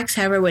phishing attacks.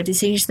 However, what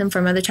distinguishes them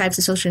from other types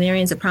of social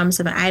engineering is the promise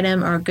of an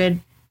item or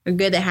good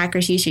that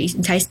hackers use to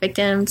entice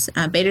victims.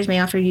 Baiters may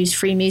offer use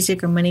free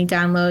music or money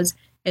downloads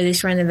if they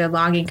surrender their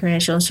login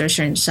credentials to a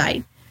certain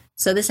site.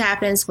 So this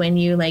happens when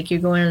you're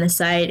going on a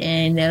site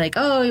and they're like,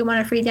 oh, you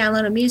want a free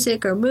download of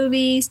music or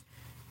movies?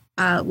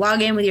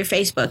 Log in with your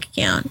Facebook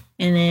account.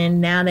 And then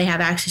now they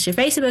have access to your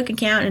Facebook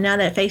account. And now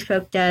that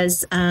Facebook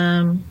does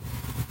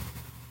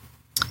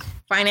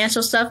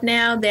financial stuff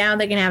now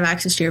they can have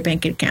access to your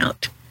bank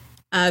account.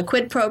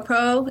 Quid pro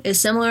quo is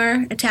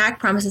similar attack,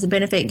 promises a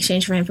benefit in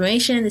exchange for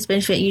information. This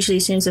benefit usually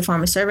assumes the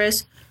form of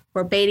service,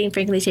 where baiting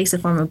frequently takes the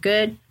form of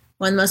good.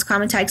 One of the most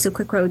common types of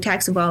quid pro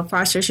attacks involve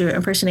fraudsters who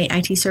impersonate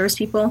IT service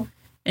people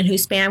and who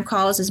spam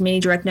calls as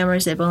many direct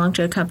numbers that belong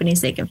to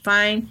companies they can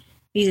find.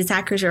 These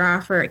attackers will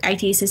offer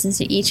IT assistance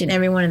to each and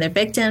every one of their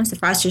victims. The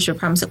fraudsters will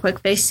promise a quick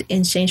fix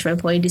in exchange for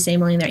employee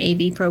disabling their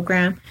AV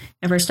program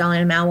and for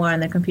installing a malware on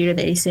their computer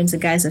that assumes the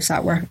guise of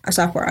software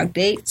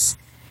updates.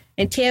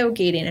 And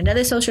tailgating,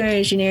 another social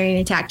engineering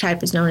attack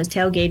type, is known as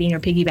tailgating or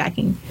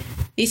piggybacking.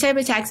 These type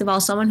of attacks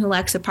involve someone who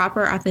lacks the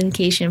proper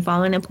authentication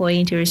following an employee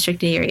into a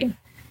restricted area.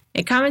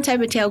 A common type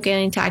of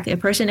tailgating attack, a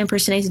person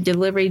impersonates a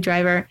delivery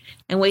driver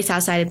and waits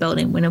outside a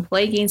building. When an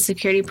employee gains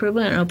security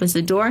approval and opens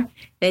the door,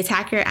 the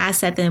attacker asks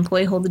that the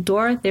employee hold the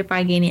door,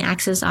 thereby gaining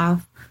access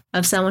of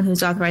someone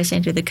who's authorized to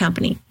enter the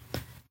company.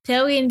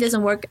 Tailgating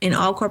doesn't work in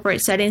all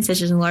corporate settings,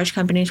 such as in large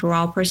companies where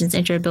all persons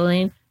enter a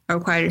building are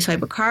required to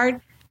swipe a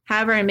card.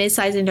 However, in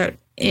mid-sized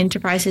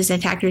enterprises,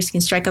 attackers can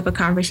strike up a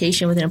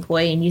conversation with an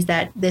employee and use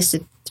this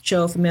to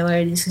show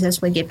familiarity to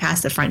successfully get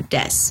past the front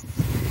desk.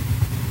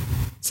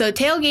 So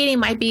tailgating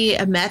might be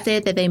a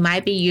method that they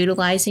might be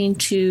utilizing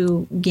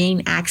to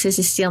gain access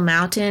to Steel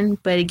Mountain.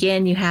 But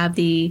again, you have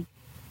the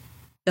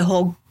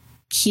whole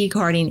key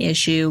carding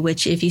issue,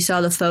 which if you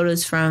saw the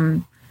photos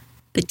from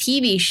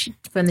the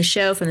from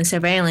the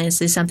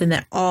surveillance, is something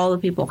that all the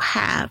people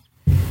have.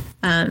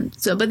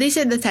 But these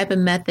are the type of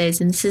methods,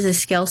 and this is a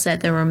skill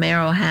set that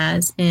Romero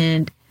has.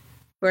 And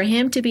for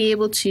him to be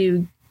able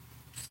to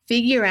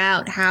figure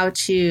out how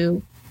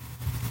to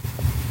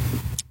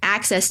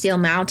access Steel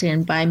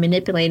Mountain by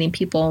manipulating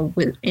people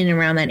in and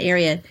around that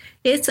area,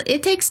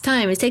 it takes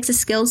time. It takes a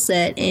skill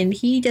set, and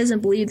he doesn't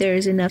believe there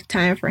is enough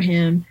time for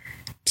him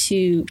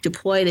to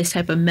deploy this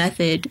type of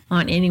method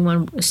on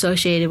anyone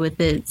associated with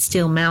the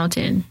Steel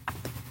Mountain.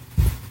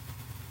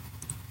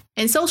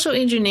 And social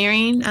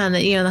engineering,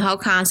 the whole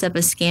concept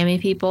of scamming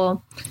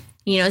people,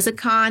 it's a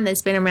con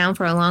that's been around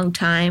for a long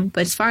time.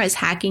 But as far as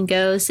hacking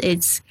goes,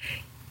 it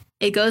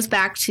goes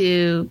back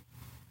to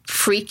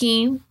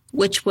phreaking,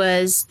 which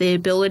was the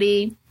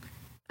ability.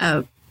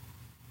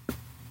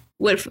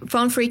 What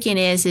phone phreaking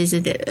is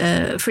that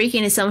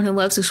phreaking is someone who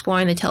loves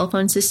exploring the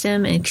telephone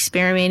system and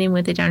experimenting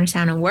with it to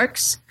understand how it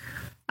works.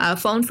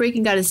 Phone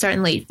phreaking got its start in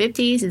the late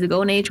 50s. The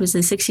golden age was the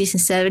 60s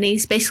and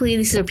 70s. Basically,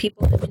 these are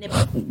people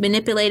who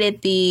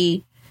manipulated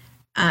the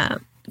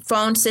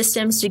phone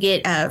systems to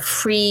get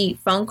free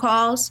phone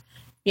calls.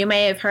 You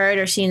may have heard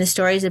or seen the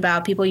stories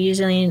about people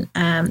using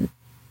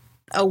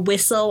a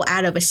whistle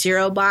out of a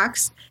cereal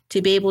box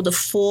to be able to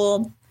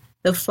fool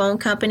the phone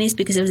companies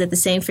because it was at the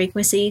same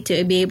frequency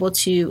to be able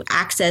to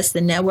access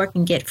the network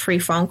and get free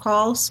phone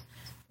calls.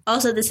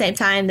 Also, at the same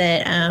time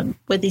that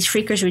what these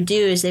phreakers would do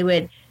is they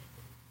would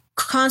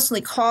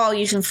constantly call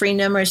using free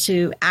numbers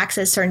to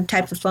access certain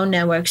types of phone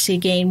networks to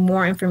gain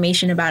more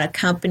information about a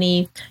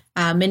company,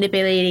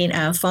 manipulating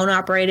phone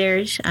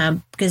operators.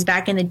 Because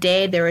back in the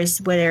day, there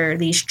were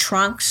these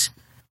trunks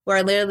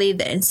where literally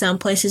in some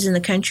places in the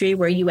country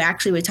where you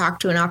actually would talk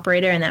to an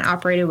operator and that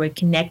operator would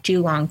connect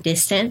you long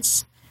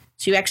distance.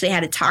 So you actually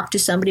had to talk to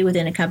somebody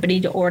within a company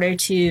in order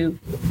to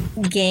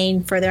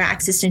gain further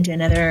access into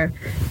another,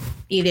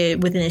 either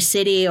within a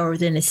city or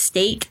within a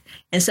state.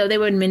 And so they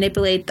would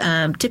manipulate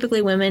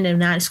typically women and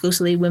not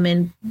exclusively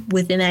women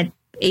within that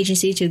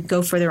agency to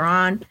go further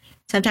on.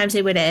 Sometimes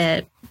they would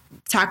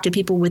talk to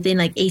people within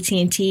like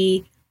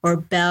AT&T or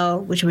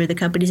Bell, which were the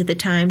companies at the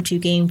time, to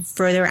gain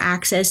further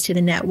access to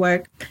the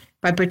network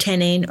by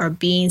pretending or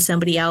being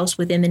somebody else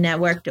within the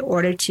network in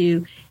order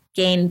to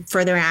gain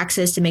further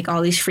access to make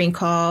all these free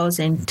calls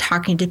and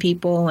talking to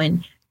people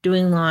and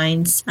doing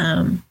lines.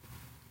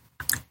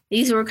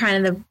 These were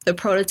kind of the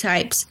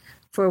prototypes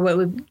for what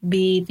would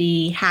be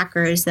the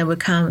hackers that would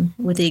come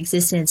with the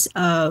existence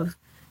of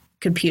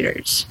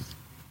computers.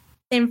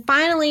 And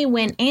finally,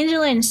 when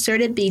Angela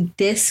inserted the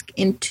disk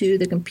into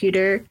the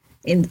computer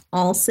in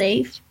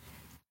AllSafe,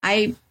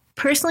 I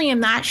personally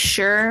am not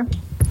sure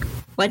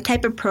what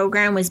type of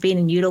program was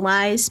being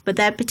utilized, but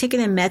that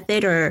particular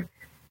method or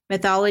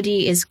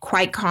methodology is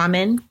quite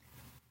common.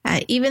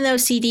 Even though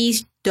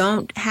CDs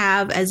don't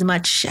have as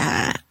much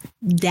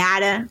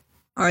data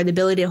or the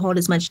ability to hold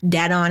as much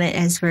data on it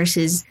as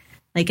versus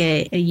like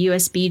a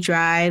USB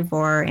drive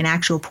or an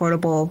actual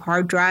portable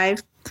hard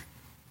drive,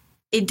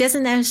 it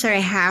doesn't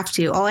necessarily have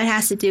to. All it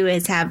has to do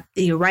is have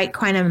the right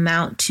kind of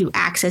amount to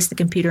access the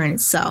computer in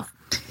itself.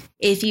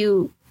 If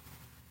you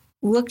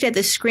looked at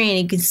the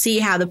screen, you can see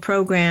how the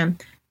program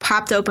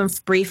popped open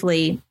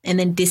briefly and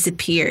then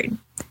disappeared.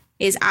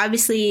 It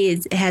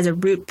has a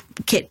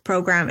rootkit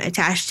program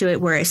attached to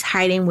it where it's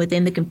hiding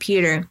within the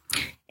computer.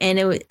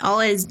 And all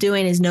it is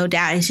doing is, no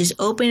doubt, is just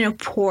opening a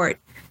port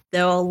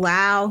that will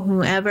allow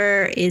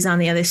whoever is on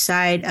the other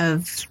side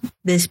of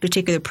this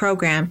particular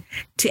program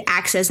to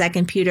access that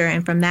computer.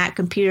 And from that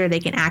computer, they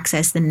can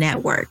access the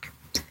network.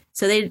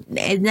 So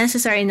it's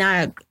necessarily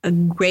not a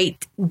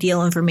great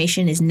deal of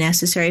information is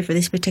necessary for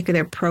this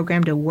particular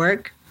program to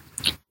work.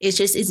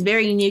 It's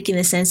very unique in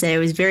the sense that it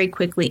was very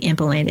quickly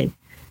implemented.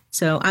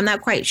 So I'm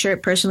not quite sure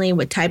personally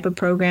what type of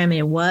program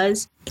it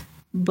was,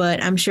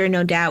 but I'm sure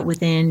no doubt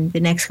within the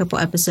next couple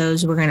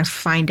episodes, we're going to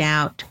find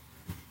out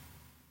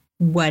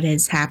what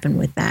has happened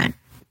with that.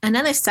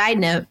 Another side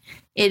note,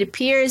 it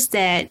appears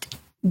that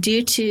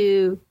due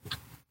to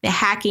the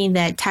hacking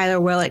that Tyler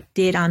Wellick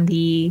did on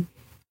the male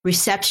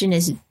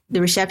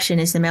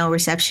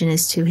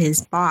receptionist to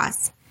his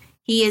boss,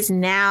 he is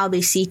now the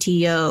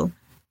CTO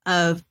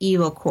of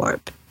Evil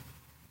Corp.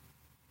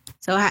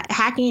 So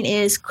hacking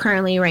is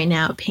currently right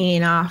now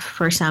paying off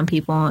for some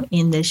people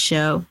in this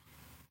show.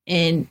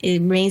 And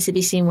it remains to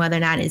be seen whether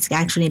or not it's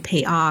actually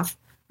pay off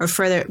or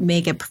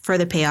make a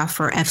further payoff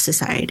for F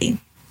Society.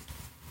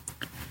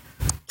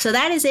 So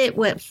that is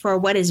it for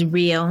what is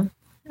real.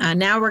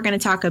 Now we're going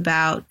to talk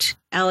about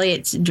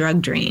Elliot's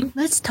drug dream.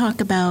 Let's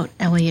talk about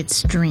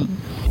Elliot's dream.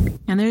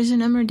 Now there's a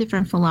number of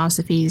different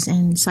philosophies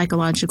and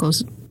psychological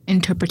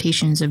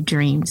interpretations of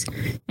dreams.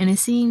 And it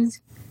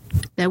seems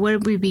that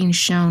what we're being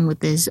shown with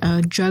this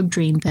drug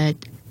dream, that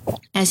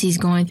as he's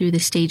going through the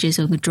stages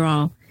of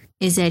withdrawal,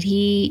 is that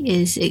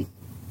he's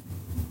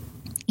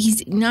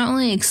not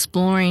only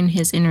exploring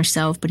his inner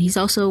self, but he's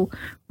also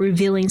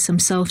revealing some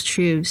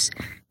self-truths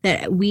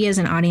that we as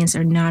an audience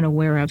are not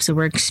aware of. So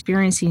we're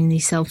experiencing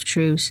these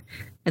self-truths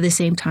at the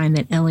same time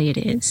that Elliot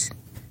is.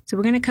 So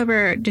we're going to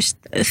cover just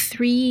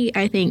 3,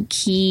 I think,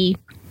 key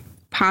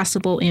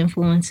possible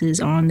influences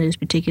on this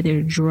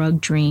particular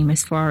drug dream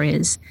as far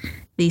as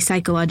the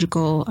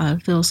psychological,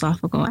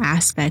 philosophical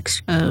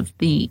aspects of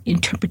the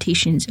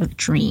interpretations of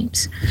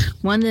dreams.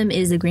 One of them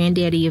is the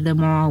granddaddy of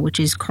them all, which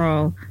is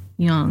Carl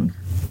Jung.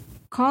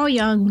 Carl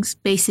Jung's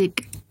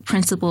basic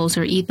principles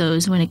or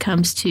ethos when it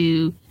comes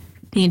to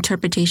the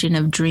interpretation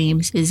of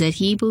dreams is that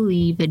he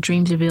believed that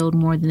dreams revealed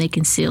more than they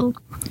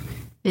concealed.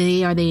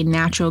 They are the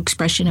natural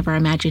expression of our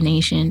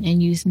imagination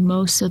and use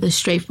most of the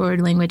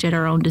straightforward language at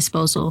our own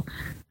disposal,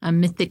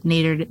 mythic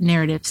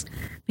narratives.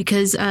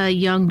 Because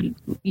Jung,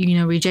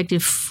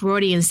 rejected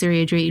Freudian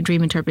theory of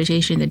dream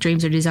interpretation, that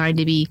dreams are designed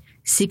to be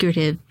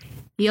secretive,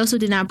 he also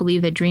did not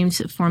believe that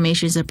dreams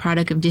formation is a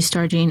product of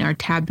discharging our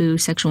taboo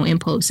sexual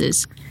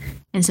impulses.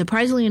 And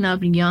surprisingly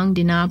enough, Jung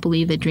did not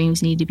believe that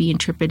dreams need to be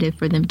interpreted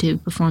for them to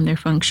perform their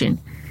function.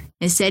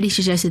 Instead, he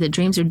suggested that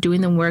dreams are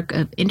doing the work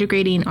of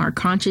integrating our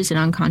conscious and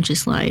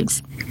unconscious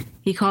lives.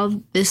 He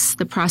called this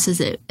the process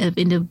of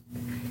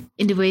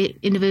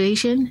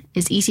individuation.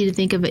 It's easy to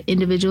think of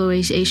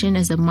individualization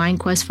as a mind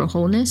quest for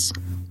wholeness,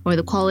 or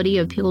the quality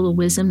of pivotal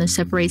wisdom that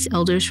separates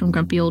elders from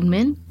grumpy old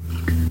men.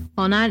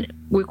 While not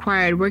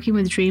required, working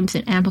with dreams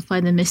and amplify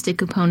the mystic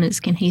components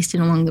can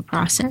hasten along the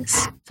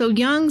process. So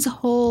Jung's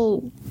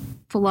whole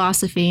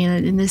philosophy,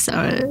 and this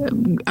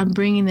I'm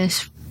bringing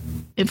this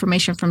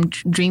information from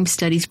Dream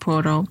Studies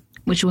Portal,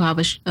 which will have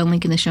a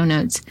link in the show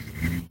notes,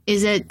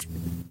 is that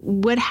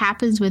what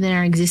happens within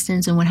our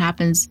existence and what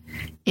happens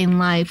in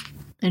life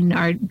and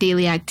our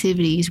daily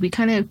activities, we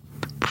kind of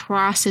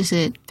process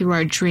it through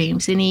our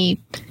dreams.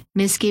 Any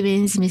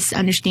misgivings,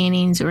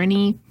 misunderstandings, or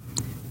any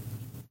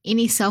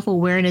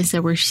self-awareness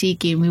that we're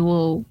seeking, we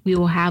will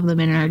have them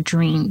in our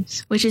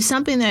dreams, which is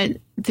something that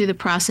through the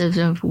process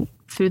of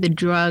through the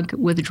drug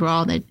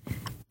withdrawal that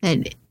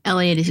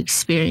Elliot is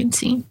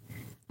experiencing.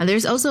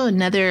 There's also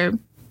another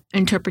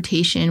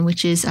interpretation,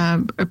 which is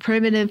a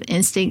primitive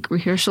instinct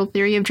rehearsal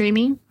theory of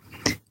dreaming.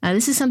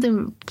 This is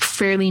something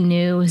fairly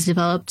new. It was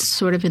developed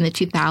sort of in the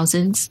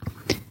 2000s.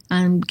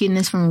 I'm getting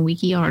this from a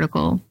wiki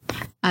article.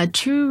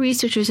 True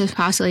researchers have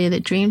postulated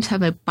that dreams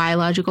have a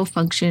biological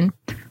function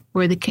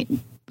where the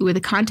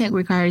content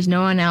requires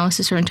no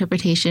analysis or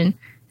interpretation,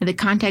 and the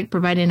content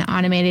provided an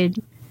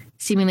automated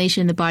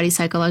simulation of the body's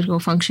psychological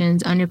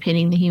functions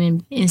underpinning the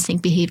human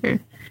instinct behavior.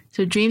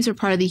 So dreams are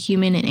part of the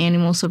human and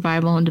animal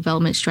survival and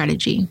development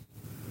strategy.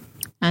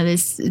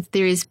 This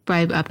theory is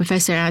by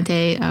Professor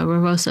Ante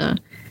Rovosa.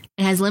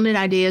 It has limited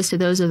ideas to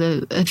those of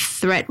the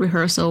threat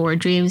rehearsal, where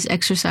dreams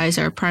exercise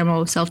our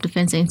primal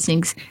self-defense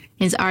instincts,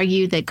 and is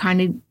argued that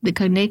the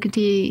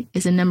connectivity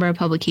is a number of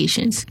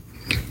publications.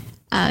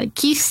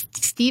 Keith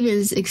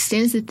Stevens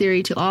extends the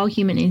theory to all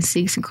human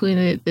instincts,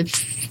 including the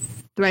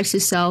threats to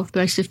self,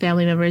 threats to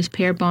family members,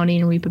 pair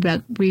bonding and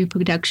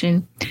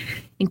reproduction,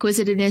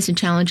 inquisitiveness and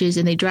challenges,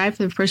 and they drive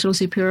for personal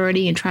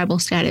superiority and tribal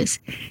status.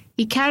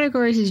 He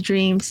categorized his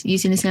dreams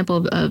using a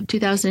sample of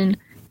 2,000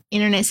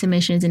 internet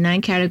submissions in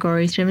 9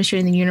 categories,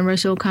 demonstrating the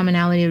universal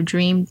commonality of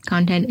dream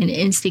content and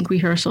instinct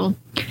rehearsal.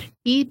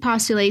 He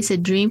postulates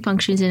that dream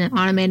functions in an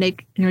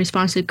automatic and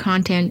responsive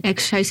content,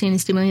 exercising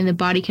and stimulating the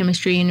body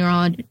chemistry and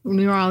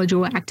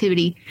neurological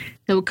activity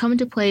that will come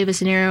into play if a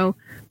scenario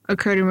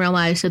occurred in real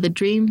life, so the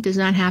dream does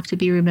not have to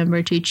be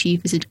remembered to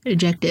achieve its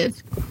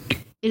objective.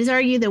 It is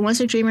argued that once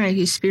a dreamer has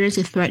experienced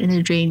a threat in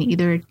the dream,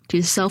 either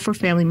to self or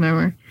family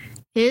member,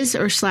 his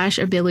or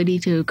 / ability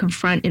to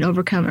confront and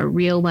overcome a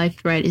real-life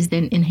threat is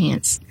then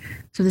enhanced.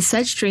 So the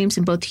such dreams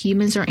in both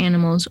humans or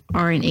animals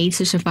are an aid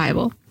to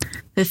survival.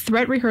 The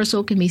threat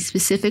rehearsal can be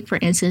specific, for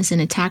instance, an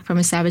attack from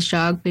a savage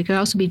dog, but it could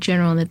also be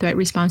general, and the threat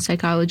response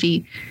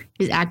psychology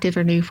is active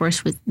and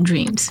reinforced with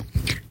dreams.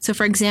 So,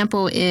 for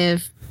example,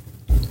 if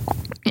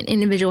an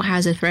individual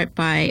has a threat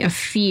by a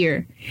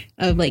fear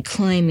of like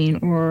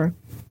climbing, or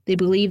they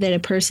believe that a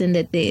person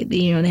that they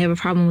have a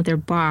problem with their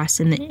boss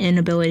and the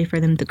inability for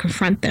them to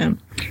confront them,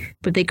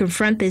 but they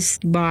confront this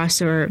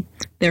boss or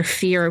their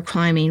fear of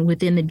climbing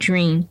within the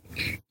dream,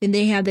 then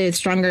they have the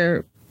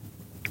stronger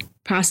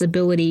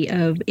possibility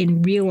of,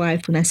 in real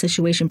life, when that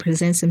situation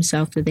presents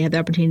themselves, that they have the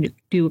opportunity to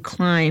do a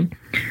climb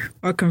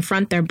or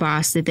confront their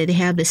boss, that they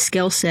have the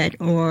skill set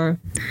or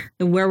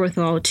the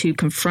wherewithal to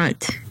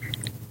confront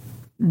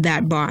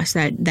that boss,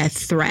 that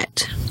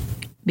threat,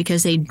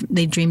 because they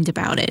dreamed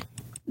about it.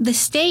 The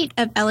state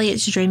of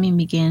Elliot's dreaming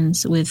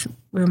begins with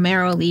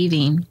Romero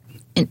leaving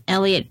and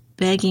Elliot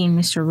begging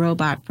Mr.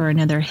 Robot for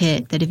another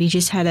hit, that if he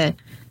just had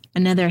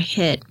another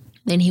hit,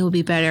 then he will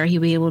be better.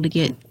 He'll be able to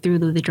get through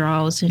the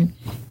withdrawals and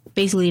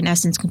basically, in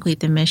essence,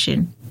 complete the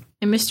mission.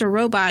 And Mr.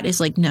 Robot is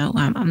like, no,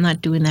 I'm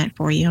not doing that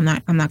for you. I'm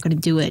not going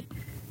to do it.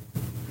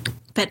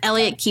 But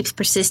Elliot keeps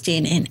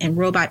persisting, and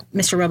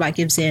Mr. Robot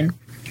gives in.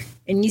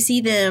 And you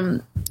see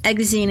them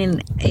exiting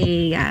in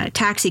a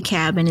taxi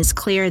cab, and it's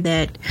clear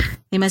that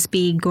they must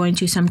be going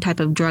to some type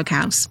of drug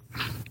house.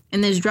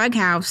 In this drug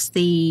house,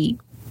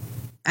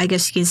 I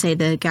guess you can say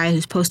the guy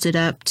who's posted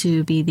up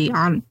to be the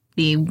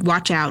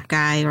watch out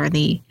guy, or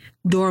the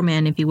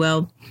doorman, if you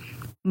will,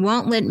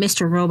 won't let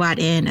Mr. Robot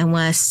in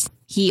unless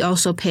he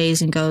also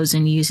pays and goes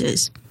and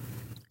uses.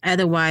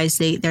 Otherwise,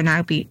 they're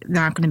not going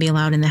to be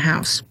allowed in the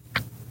house.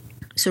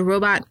 So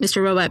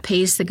Mr. Robot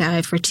pays the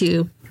guy for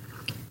 2,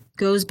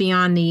 goes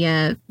beyond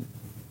the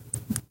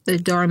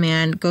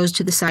doorman, goes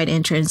to the side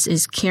entrance,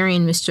 is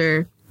carrying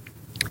Mr.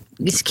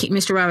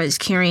 Robot is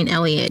carrying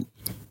Elliot,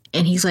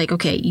 and he's like,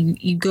 okay,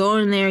 you go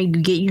in there, you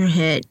get your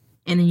hit,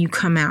 and then you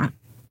come out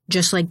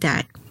just like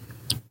that,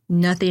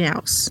 nothing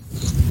else.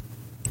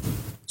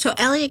 So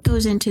Elliot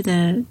goes into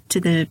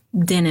the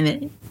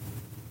den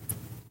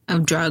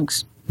of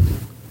drugs,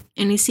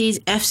 and he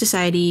sees F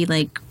Society,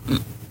 like,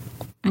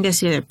 I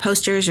guess either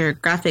posters or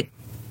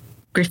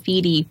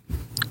graffiti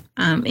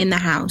in the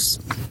house.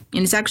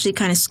 And it's actually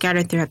kind of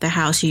scattered throughout the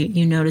house.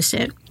 You notice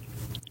it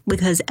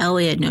because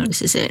Elliot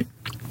notices it.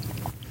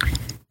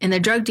 And the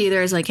drug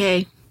dealer is like,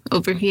 hey,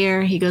 over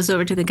here. He goes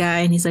over to the guy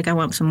and he's like, I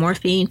want some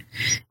morphine.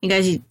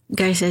 The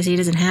guy says he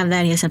doesn't have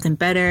that. He has something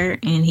better.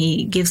 And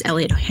he gives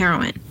Elliot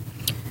heroin.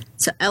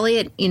 So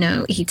Elliot,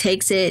 he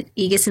takes it.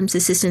 He gets some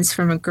assistance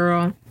from a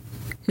girl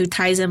who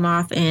ties him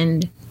off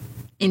and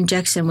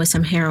injects him with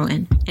some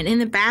heroin. And in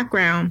the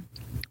background,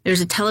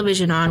 there's a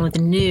television on with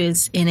the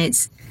news, and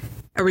it's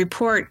a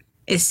report.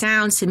 It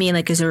sounds to me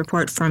like it's a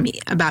report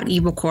about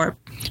Evil Corp,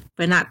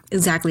 but not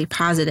exactly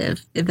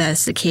positive, if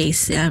that's the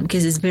case,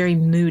 because it's very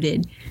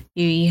mooted.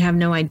 You have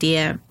no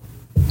idea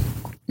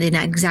the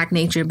exact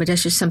nature, but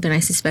that's just something I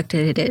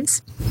suspected it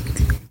is.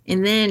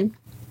 And then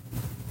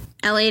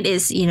Elliot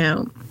is, he's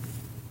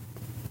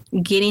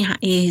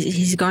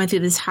going through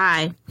this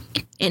high,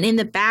 and in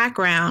the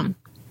background,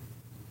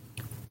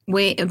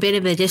 a bit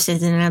of a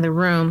distance in another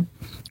room,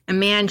 a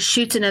man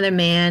shoots another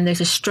man.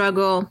 There's a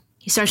struggle.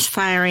 He starts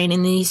firing,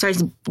 and then he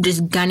starts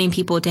just gunning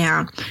people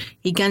down.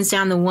 He guns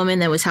down the woman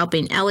that was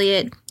helping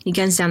Elliot. He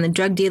guns down the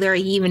drug dealer.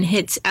 He even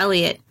hits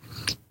Elliot,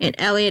 and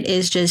Elliot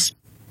is just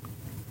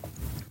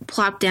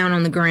plopped down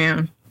on the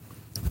ground.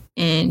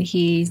 And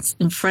he's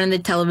in front of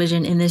the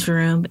television in this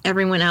room.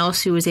 Everyone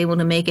else who was able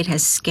to make it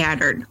has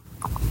scattered.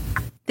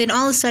 Then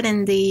all of a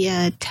sudden,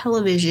 the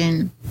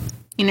television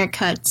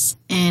intercuts,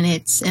 and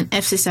it's an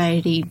F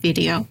Society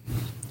video.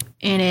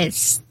 And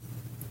it's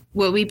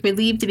what we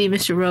believe to be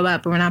Mr.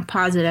 Robot, but we're not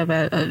positive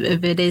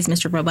if it is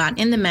Mr. Robot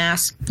in the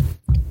mask.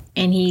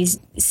 And he's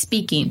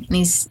speaking, and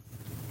he's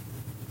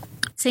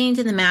saying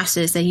to the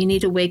masses that you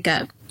need to wake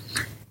up,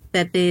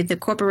 that the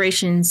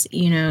corporations,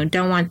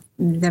 don't want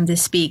them to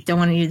speak, don't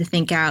want you to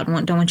think out,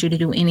 don't want you to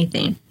do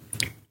anything.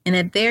 And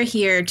that they're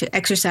here to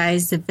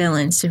exorcise the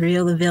villains, to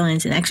reveal the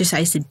villains and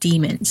exorcise the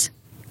demons.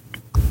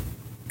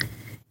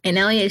 And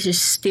Elliot is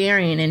just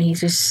staring, and he's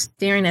just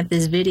staring at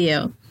this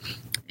video.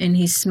 And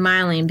he's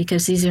smiling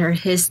because these are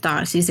his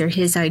thoughts. These are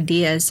his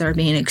ideas that are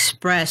being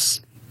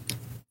expressed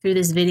through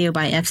this video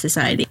by F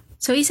Society.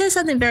 So he says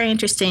something very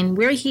interesting.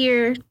 We're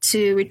here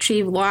to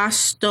retrieve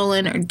lost,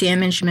 stolen, or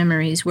damaged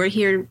memories. We're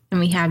here and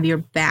we have your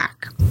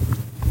back.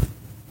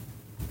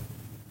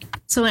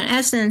 So in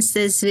essence,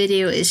 this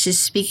video is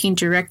just speaking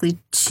directly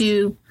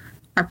to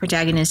our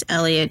protagonist,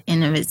 Elliot,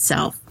 in of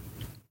itself.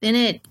 Then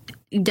it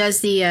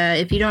does the,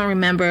 if you don't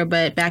remember,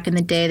 but back in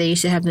the day, they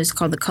used to have this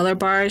called the color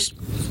bars,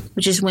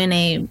 which is when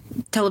a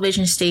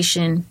television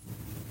station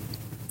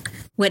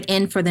went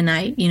in for the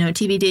night. You know,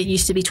 TV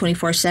used to be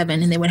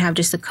 24/7, and they would have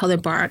just the color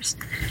bars.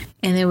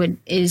 And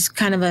is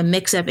kind of a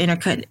mix-up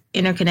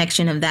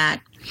interconnection of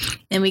that.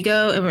 And we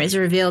go, and it's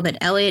revealed that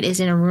Elliot is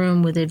in a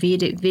room with a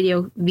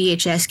video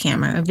VHS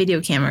camera, a video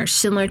camera,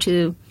 similar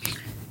to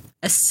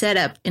a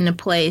setup in a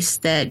place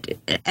that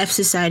F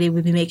Society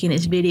would be making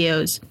its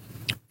videos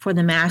for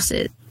the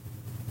masses.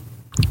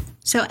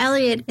 So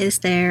Elliot is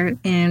there,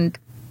 and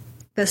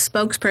the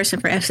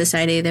spokesperson for F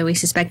Society that we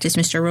suspect is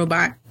Mr.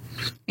 Robot,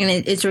 and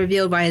it's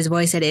revealed by his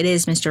voice that it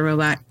is Mr.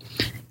 Robot.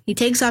 He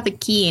takes off a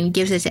key and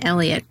gives it to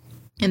Elliot,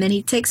 and then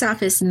he takes off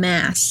his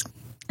mask,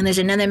 and there's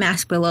another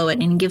mask below it,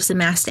 and he gives the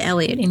mask to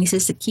Elliot, and he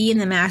says the key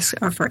and the mask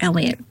are for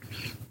Elliot,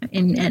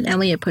 and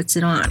Elliot puts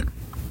it on.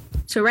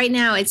 So right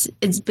now, it's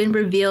been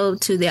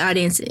revealed to the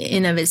audience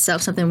in of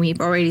itself, something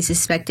we've already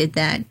suspected,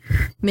 that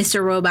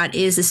Mr. Robot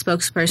is the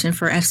spokesperson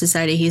for F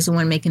Society. He's the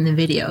one making the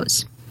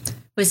videos.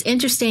 What's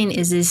interesting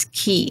is this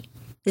key.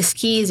 This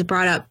key is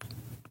brought up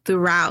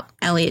throughout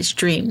Elliot's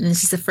dream. And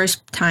this is the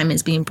first time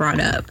it's being brought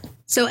up.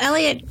 So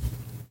Elliot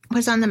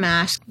puts on the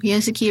mask. He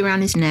has the key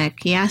around his neck.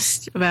 He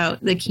asks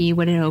about the key,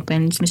 when it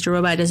opens. Mr.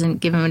 Robot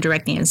doesn't give him a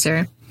direct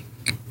answer.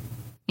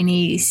 And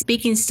he's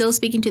still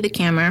speaking to the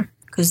camera,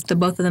 because the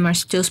both of them are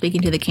still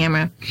speaking to the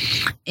camera.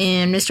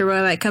 And Mr.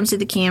 Robot comes to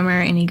the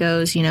camera and he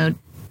goes, you know,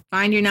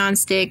 find your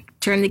nonstick,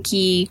 turn the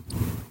key.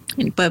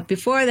 But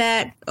before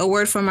that, a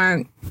word from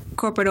our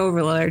corporate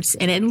overlords.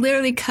 And it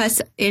literally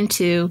cuts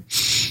into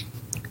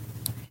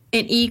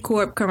an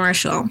E-Corp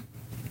commercial,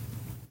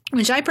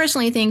 which I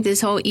personally think this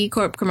whole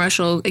E-Corp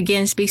commercial,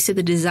 again, speaks to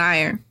the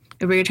desire.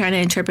 If we're trying to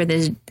interpret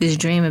this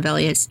dream of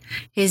Elliot's,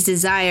 his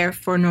desire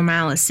for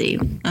normalcy,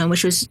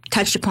 which was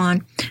touched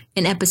upon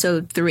in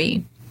episode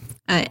 3.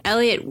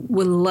 Elliot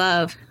would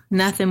love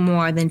nothing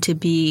more than to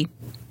be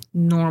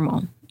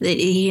normal.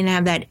 He didn't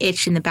have that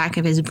itch in the back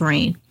of his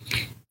brain.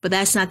 But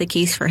that's not the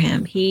case for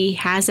him. He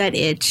has that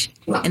itch,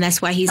 and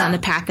that's why he's on the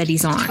path that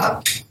he's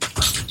on.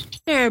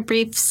 There, a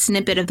brief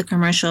snippet of the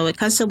commercial. It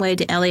cuts away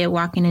to Elliot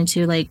walking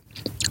into, like,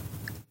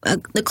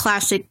 the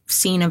classic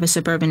scene of a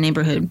suburban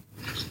neighborhood.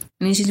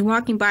 And as he's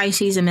walking by, he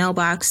sees a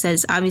mailbox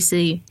that's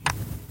obviously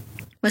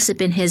must have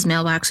been his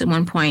mailbox at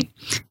one point.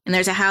 And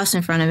there's a house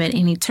in front of it,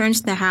 and he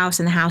turns to the house,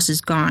 and the house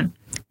is gone.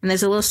 And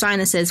there's a little sign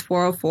that says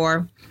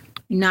 404,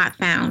 not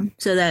found.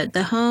 So that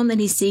the home that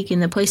he's seeking,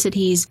 the place that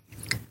he's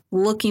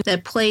looking, the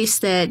place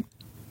that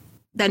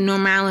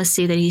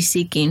normalcy that he's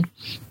seeking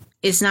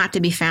is not to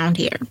be found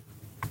here.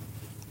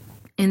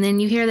 And then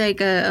you hear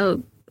like a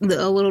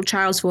little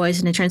child's voice,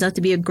 and it turns out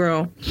to be a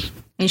girl.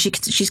 And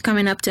she's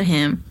coming up to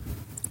him.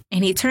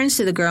 And he turns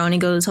to the girl, and he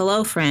goes,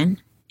 hello,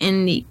 friend.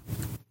 And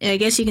I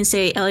guess you can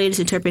say Elliot is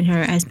interpreting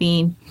her as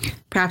being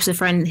perhaps a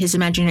friend, his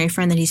imaginary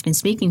friend that he's been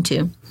speaking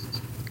to.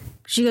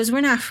 She goes,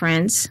 we're not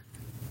friends.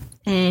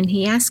 And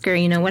he asks her,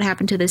 you know, what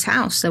happened to this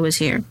house that was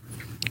here?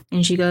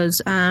 And she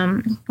goes,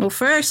 well,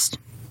 first,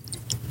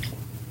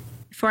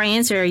 before I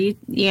answer, you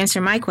answer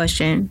my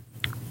question.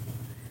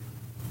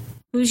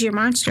 Who's your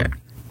monster?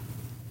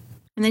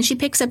 And then she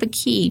picks up a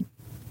key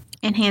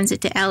and hands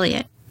it to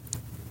Elliot.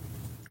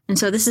 And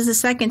so this is the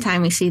second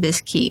time we see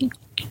this key.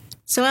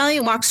 So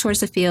Elliot walks towards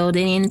the field,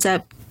 and he ends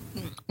up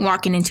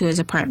walking into his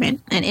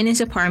apartment. And in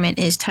his apartment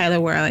is Tyler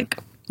Werlick,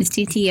 the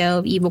CTO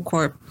of Evil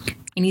Corp,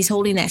 and he's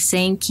holding that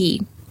same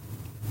key.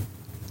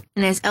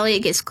 And as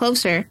Elliot gets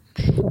closer,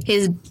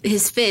 his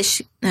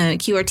fish,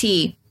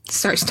 QRT,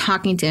 starts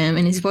talking to him,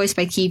 and it's voiced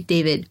by Keith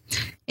David.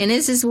 And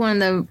this is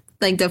one of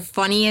the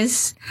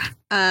funniest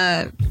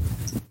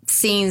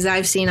scenes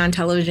I've seen on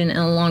television in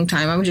a long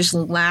time. I was just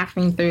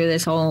laughing through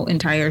this whole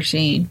entire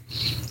scene.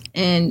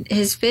 And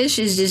his fish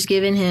is just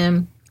giving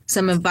him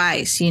some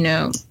advice, you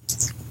know,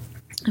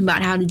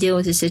 about how to deal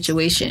with the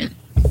situation.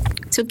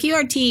 So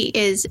QRT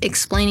is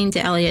explaining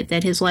to Elliot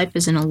that his life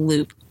is in a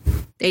loop,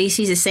 that he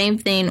sees the same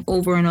thing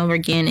over and over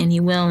again, and he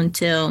will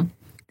until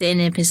the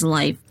end of his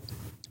life.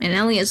 And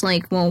Elliot's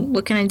like, well,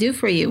 what can I do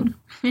for you?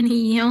 And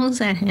he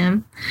yells at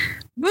him,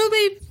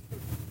 Ruby,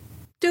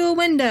 through a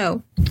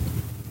window.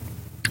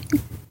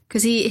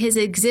 Because his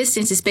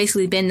existence has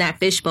basically been that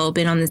fishbowl,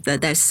 been on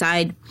that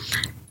side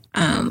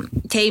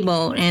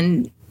table,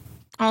 and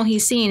all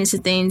he's seeing is the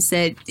things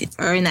that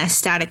are in that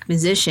static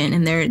position,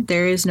 and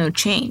there is no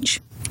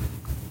change.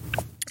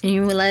 And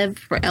you would love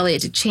for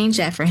Elliot to change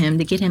that for him,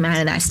 to get him out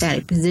of that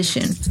static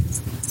position.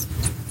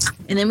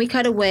 And then we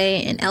cut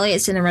away, and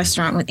Elliot's in a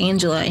restaurant with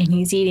Angela, and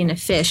he's eating a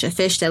fish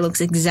that looks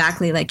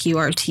exactly like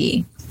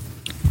QRT,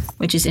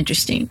 which is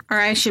interesting. Or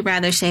I should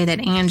rather say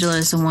that Angela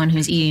is the one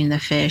who's eating the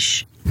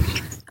fish.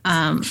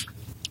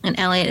 And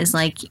Elliot is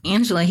like,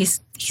 Angela, he's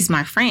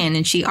my friend,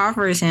 and she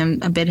offers him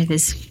a bit of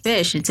his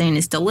fish and saying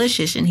it's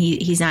delicious, and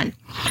he's not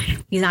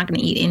going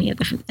to eat any of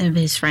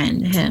his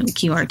friend, him,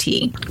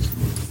 QRT.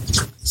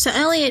 So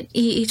Elliot,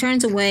 he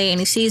turns away and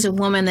he sees a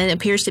woman that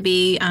appears to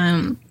be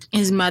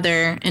his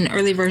mother, an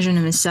early version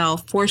of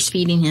himself, force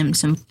feeding him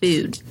some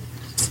food.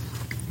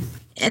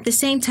 At the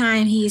same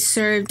time, he's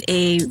served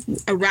a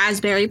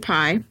raspberry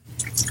pie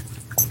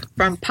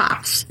from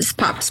Pops. It's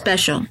Pop's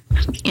special.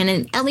 And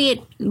then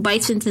Elliot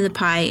bites into the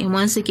pie, and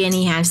once again,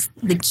 he has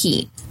the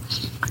key.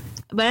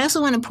 But I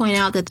also want to point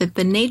out that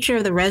the nature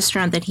of the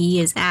restaurant that he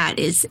is at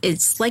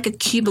it's like a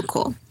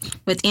cubicle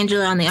with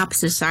Angela on the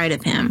opposite side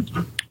of him.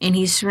 And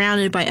he's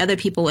surrounded by other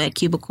people at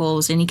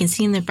cubicles, and you can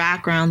see in the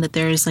background that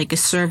there's like a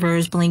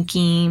servers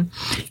blinking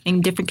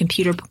and different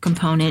computer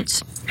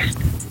components.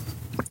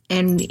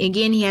 And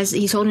again,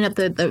 he's holding up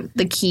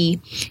the key.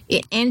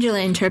 Angela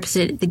interprets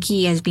the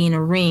key as being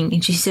a ring,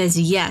 and she says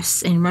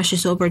yes and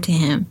rushes over to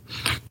him.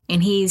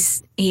 And he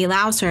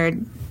allows her,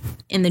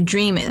 in the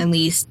dream at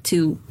least,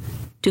 to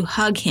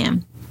hug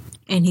him,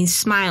 and he's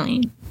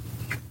smiling.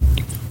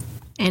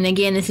 And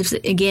again, this is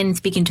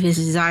speaking to his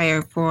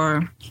desire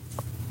for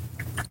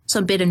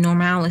some bit of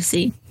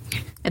normalcy.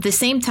 At the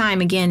same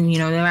time, again, the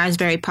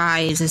raspberry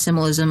pie is a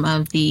symbolism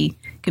of the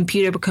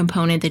computer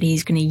component that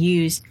he's going to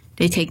use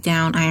to take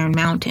down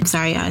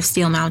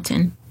Steel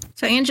Mountain.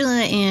 So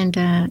Angela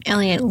and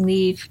Elliot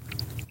leave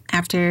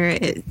after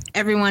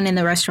everyone in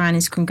the restaurant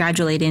is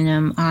congratulating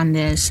him on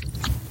this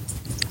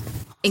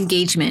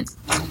engagement.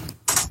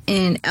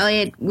 And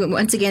Elliot,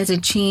 once again, it's a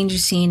change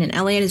of scene, and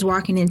Elliot is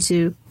walking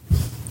into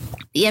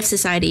the F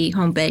Society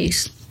home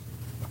base,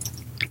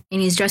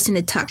 and he's dressed in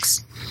a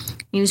tux.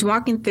 He was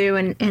walking through,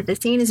 and the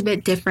scene is a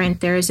bit different.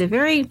 There is a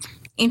very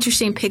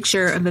interesting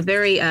picture of a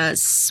very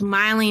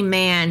smiling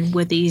man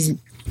with these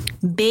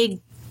big,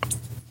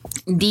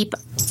 deep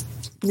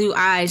blue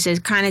eyes that's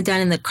kind of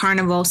done in the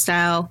carnival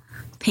style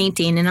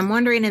painting. And I'm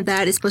wondering if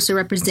that is supposed to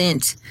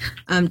represent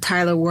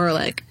Tyler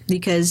Worlick,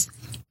 because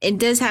it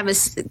does have a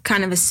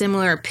kind of a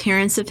similar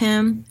appearance of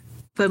him.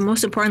 But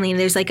most importantly,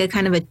 there's like a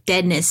kind of a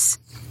deadness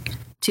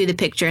to the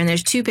picture. And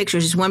there's two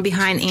pictures. There's one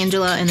behind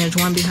Angela and there's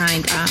one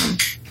behind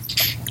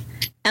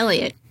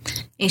Elliot.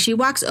 And she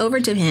walks over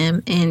to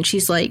him and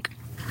she's like,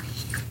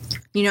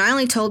 I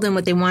only told them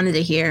what they wanted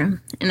to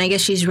hear. And I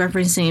guess she's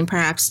referencing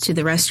perhaps to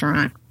the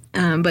restaurant.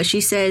 But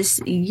she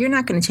says, you're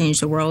not going to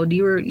change the world.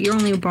 You're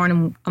only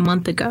born a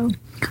month ago.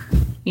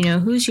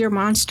 Who's your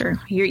monster?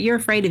 You're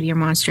afraid of your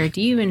monster.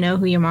 Do you even know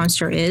who your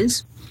monster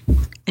is?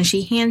 And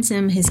she hands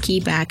him his key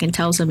back and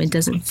tells him it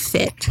doesn't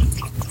fit.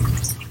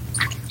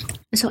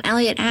 And so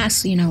Elliot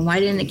asks, why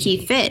didn't the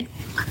key fit?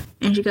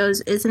 And she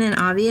goes, isn't it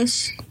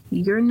obvious?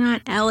 You're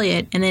not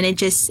Elliot. And then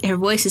her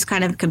voice is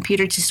kind of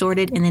computer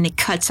distorted, and then it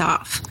cuts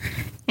off.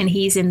 And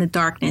he's in the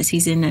darkness.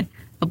 He's in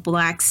a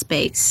black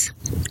space,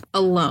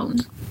 alone.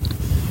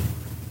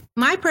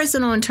 My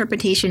personal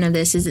interpretation of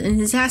this is, and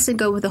this has to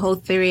go with the whole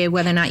theory of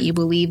whether or not you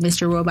believe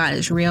Mr. Robot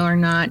is real or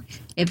not,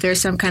 if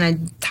there's some kind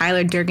of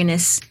Tyler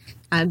Durden-ness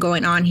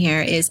going on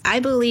here, is I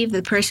believe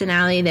the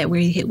personality that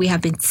we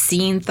have been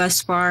seeing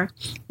thus far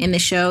in the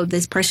show,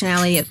 this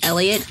personality of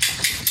Elliot,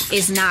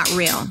 is not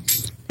real.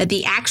 That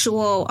the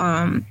actual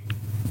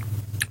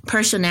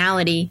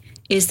personality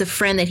is the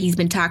friend that he's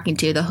been talking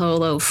to, the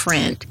holo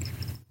friend.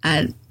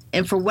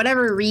 And for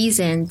whatever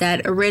reason,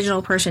 that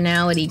original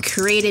personality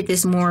created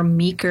this more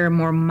meeker,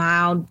 more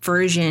mild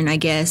version, I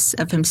guess,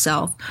 of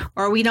himself.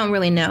 Or we don't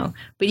really know.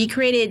 But he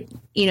created,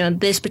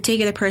 this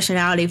particular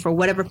personality for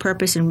whatever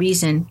purpose and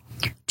reason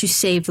to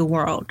save the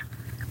world.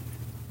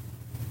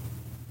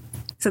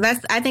 So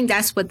I think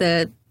that's what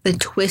the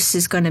twist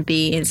is going to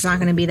be. It's not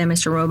going to be that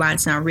Mr.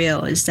 Robot's not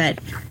real. It's that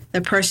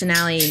the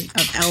personality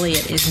of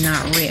Elliot is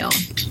not real.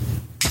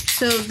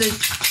 So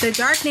the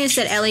darkness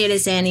that Elliot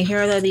is in, you hear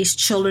all these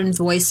children's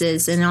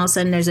voices, and all of a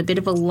sudden there's a bit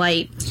of a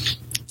light,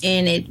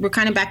 and we're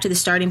kind of back to the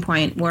starting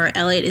point where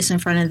Elliot is in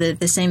front of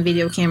the same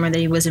video camera that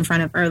he was in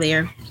front of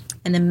earlier,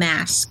 and the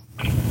mask.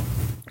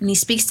 And he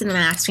speaks to the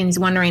mask, and he's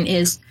wondering,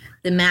 is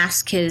the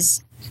mask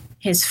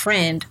his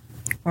friend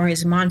or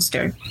his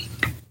monster?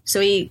 So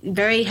he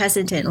very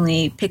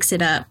hesitantly picks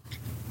it up,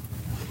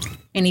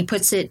 and he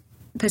puts the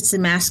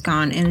mask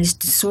on, and this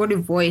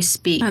distorted voice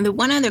speaks. The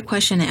one other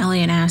question that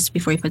Elliot asks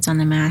before he puts on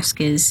the mask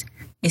is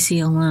he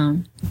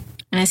alone?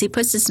 And as he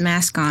puts this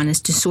mask on, it's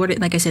distorted,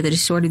 like I said, the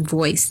distorted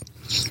voice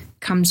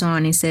comes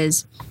on and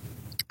says,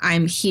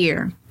 I'm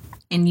here,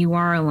 and you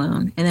are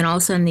alone. And then all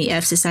of a sudden, the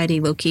F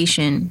Society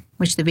location,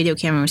 which the video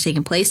camera was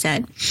taking place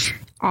at,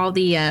 all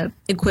the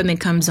equipment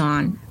comes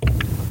on.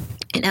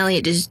 And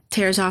Elliot just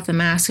tears off the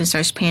mask and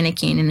starts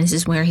panicking, and this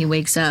is where he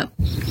wakes up.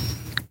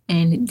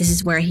 And this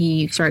is where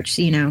he starts,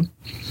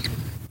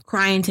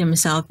 crying to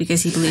himself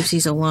because he believes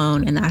he's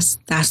alone. And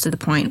that's to the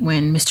point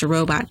when Mr.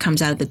 Robot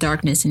comes out of the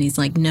darkness and he's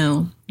like,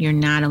 no, you're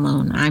not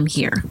alone. I'm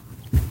here.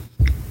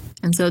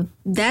 And so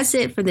that's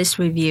it for this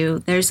review.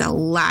 There's a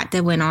lot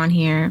that went on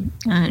here.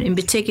 In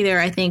particular,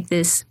 I think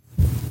this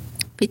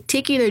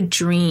particular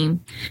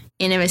dream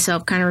in of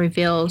itself kind of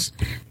reveals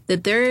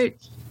that there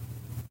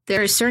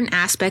are certain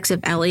aspects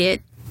of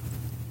Elliot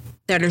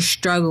that are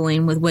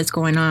struggling with what's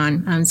going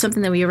on.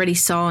 Something that we already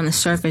saw on the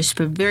surface,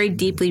 but very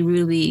deeply,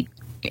 really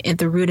at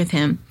the root of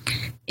him,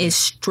 is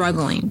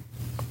struggling.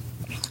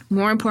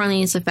 more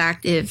importantly is the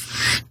fact,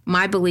 if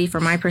my belief or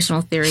my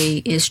personal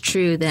theory is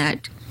true,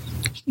 that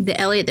the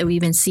Elliot that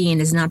we've been seeing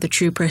is not the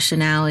true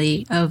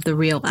personality of the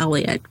real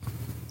Elliot.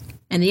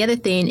 And the other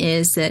thing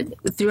is that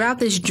throughout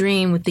this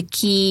dream, with the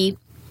key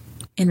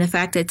and the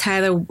fact that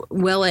Tyler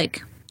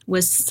Wellick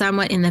was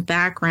somewhat in the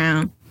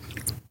background,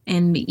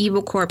 and the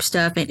Evil Corp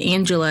stuff, and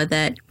Angela,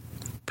 that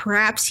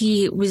perhaps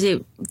he was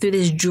through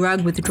this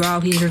drug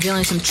withdrawal, he's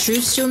revealing some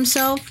truths to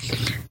himself,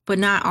 but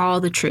not all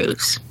the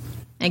truths.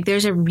 Like,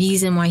 there's a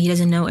reason why he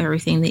doesn't know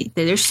everything. That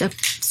there's a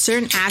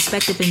certain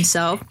aspect of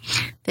himself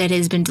that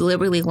has been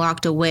deliberately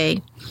locked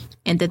away,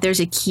 and that there's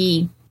a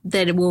key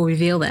that it will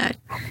reveal that.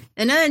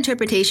 Another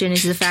interpretation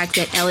is the fact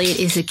that Elliot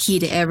is the key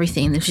to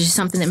everything. This is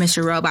something that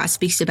Mr. Robot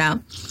speaks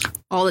about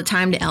all the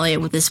time to Elliot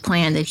with this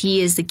plan, that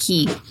he is the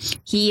key.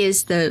 He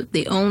is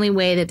the only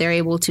way that they're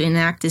able to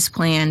enact this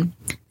plan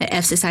that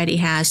F Society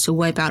has to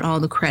wipe out all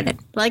the credit.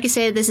 Like I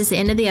said, this is the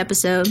end of the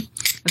episode.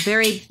 A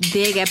very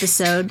big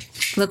episode.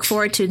 Look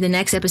forward to the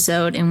next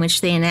episode in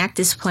which they enact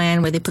this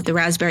plan where they put the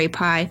Raspberry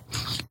Pi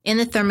in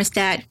the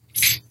thermostat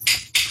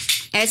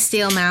at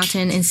Steel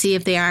Mountain and see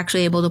if they are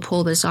actually able to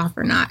pull this off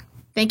or not.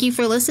 Thank you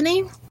for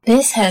listening.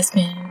 This has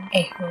been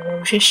a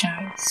Hiroshi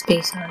Shine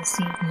Space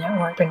Odyssey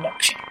Network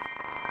production.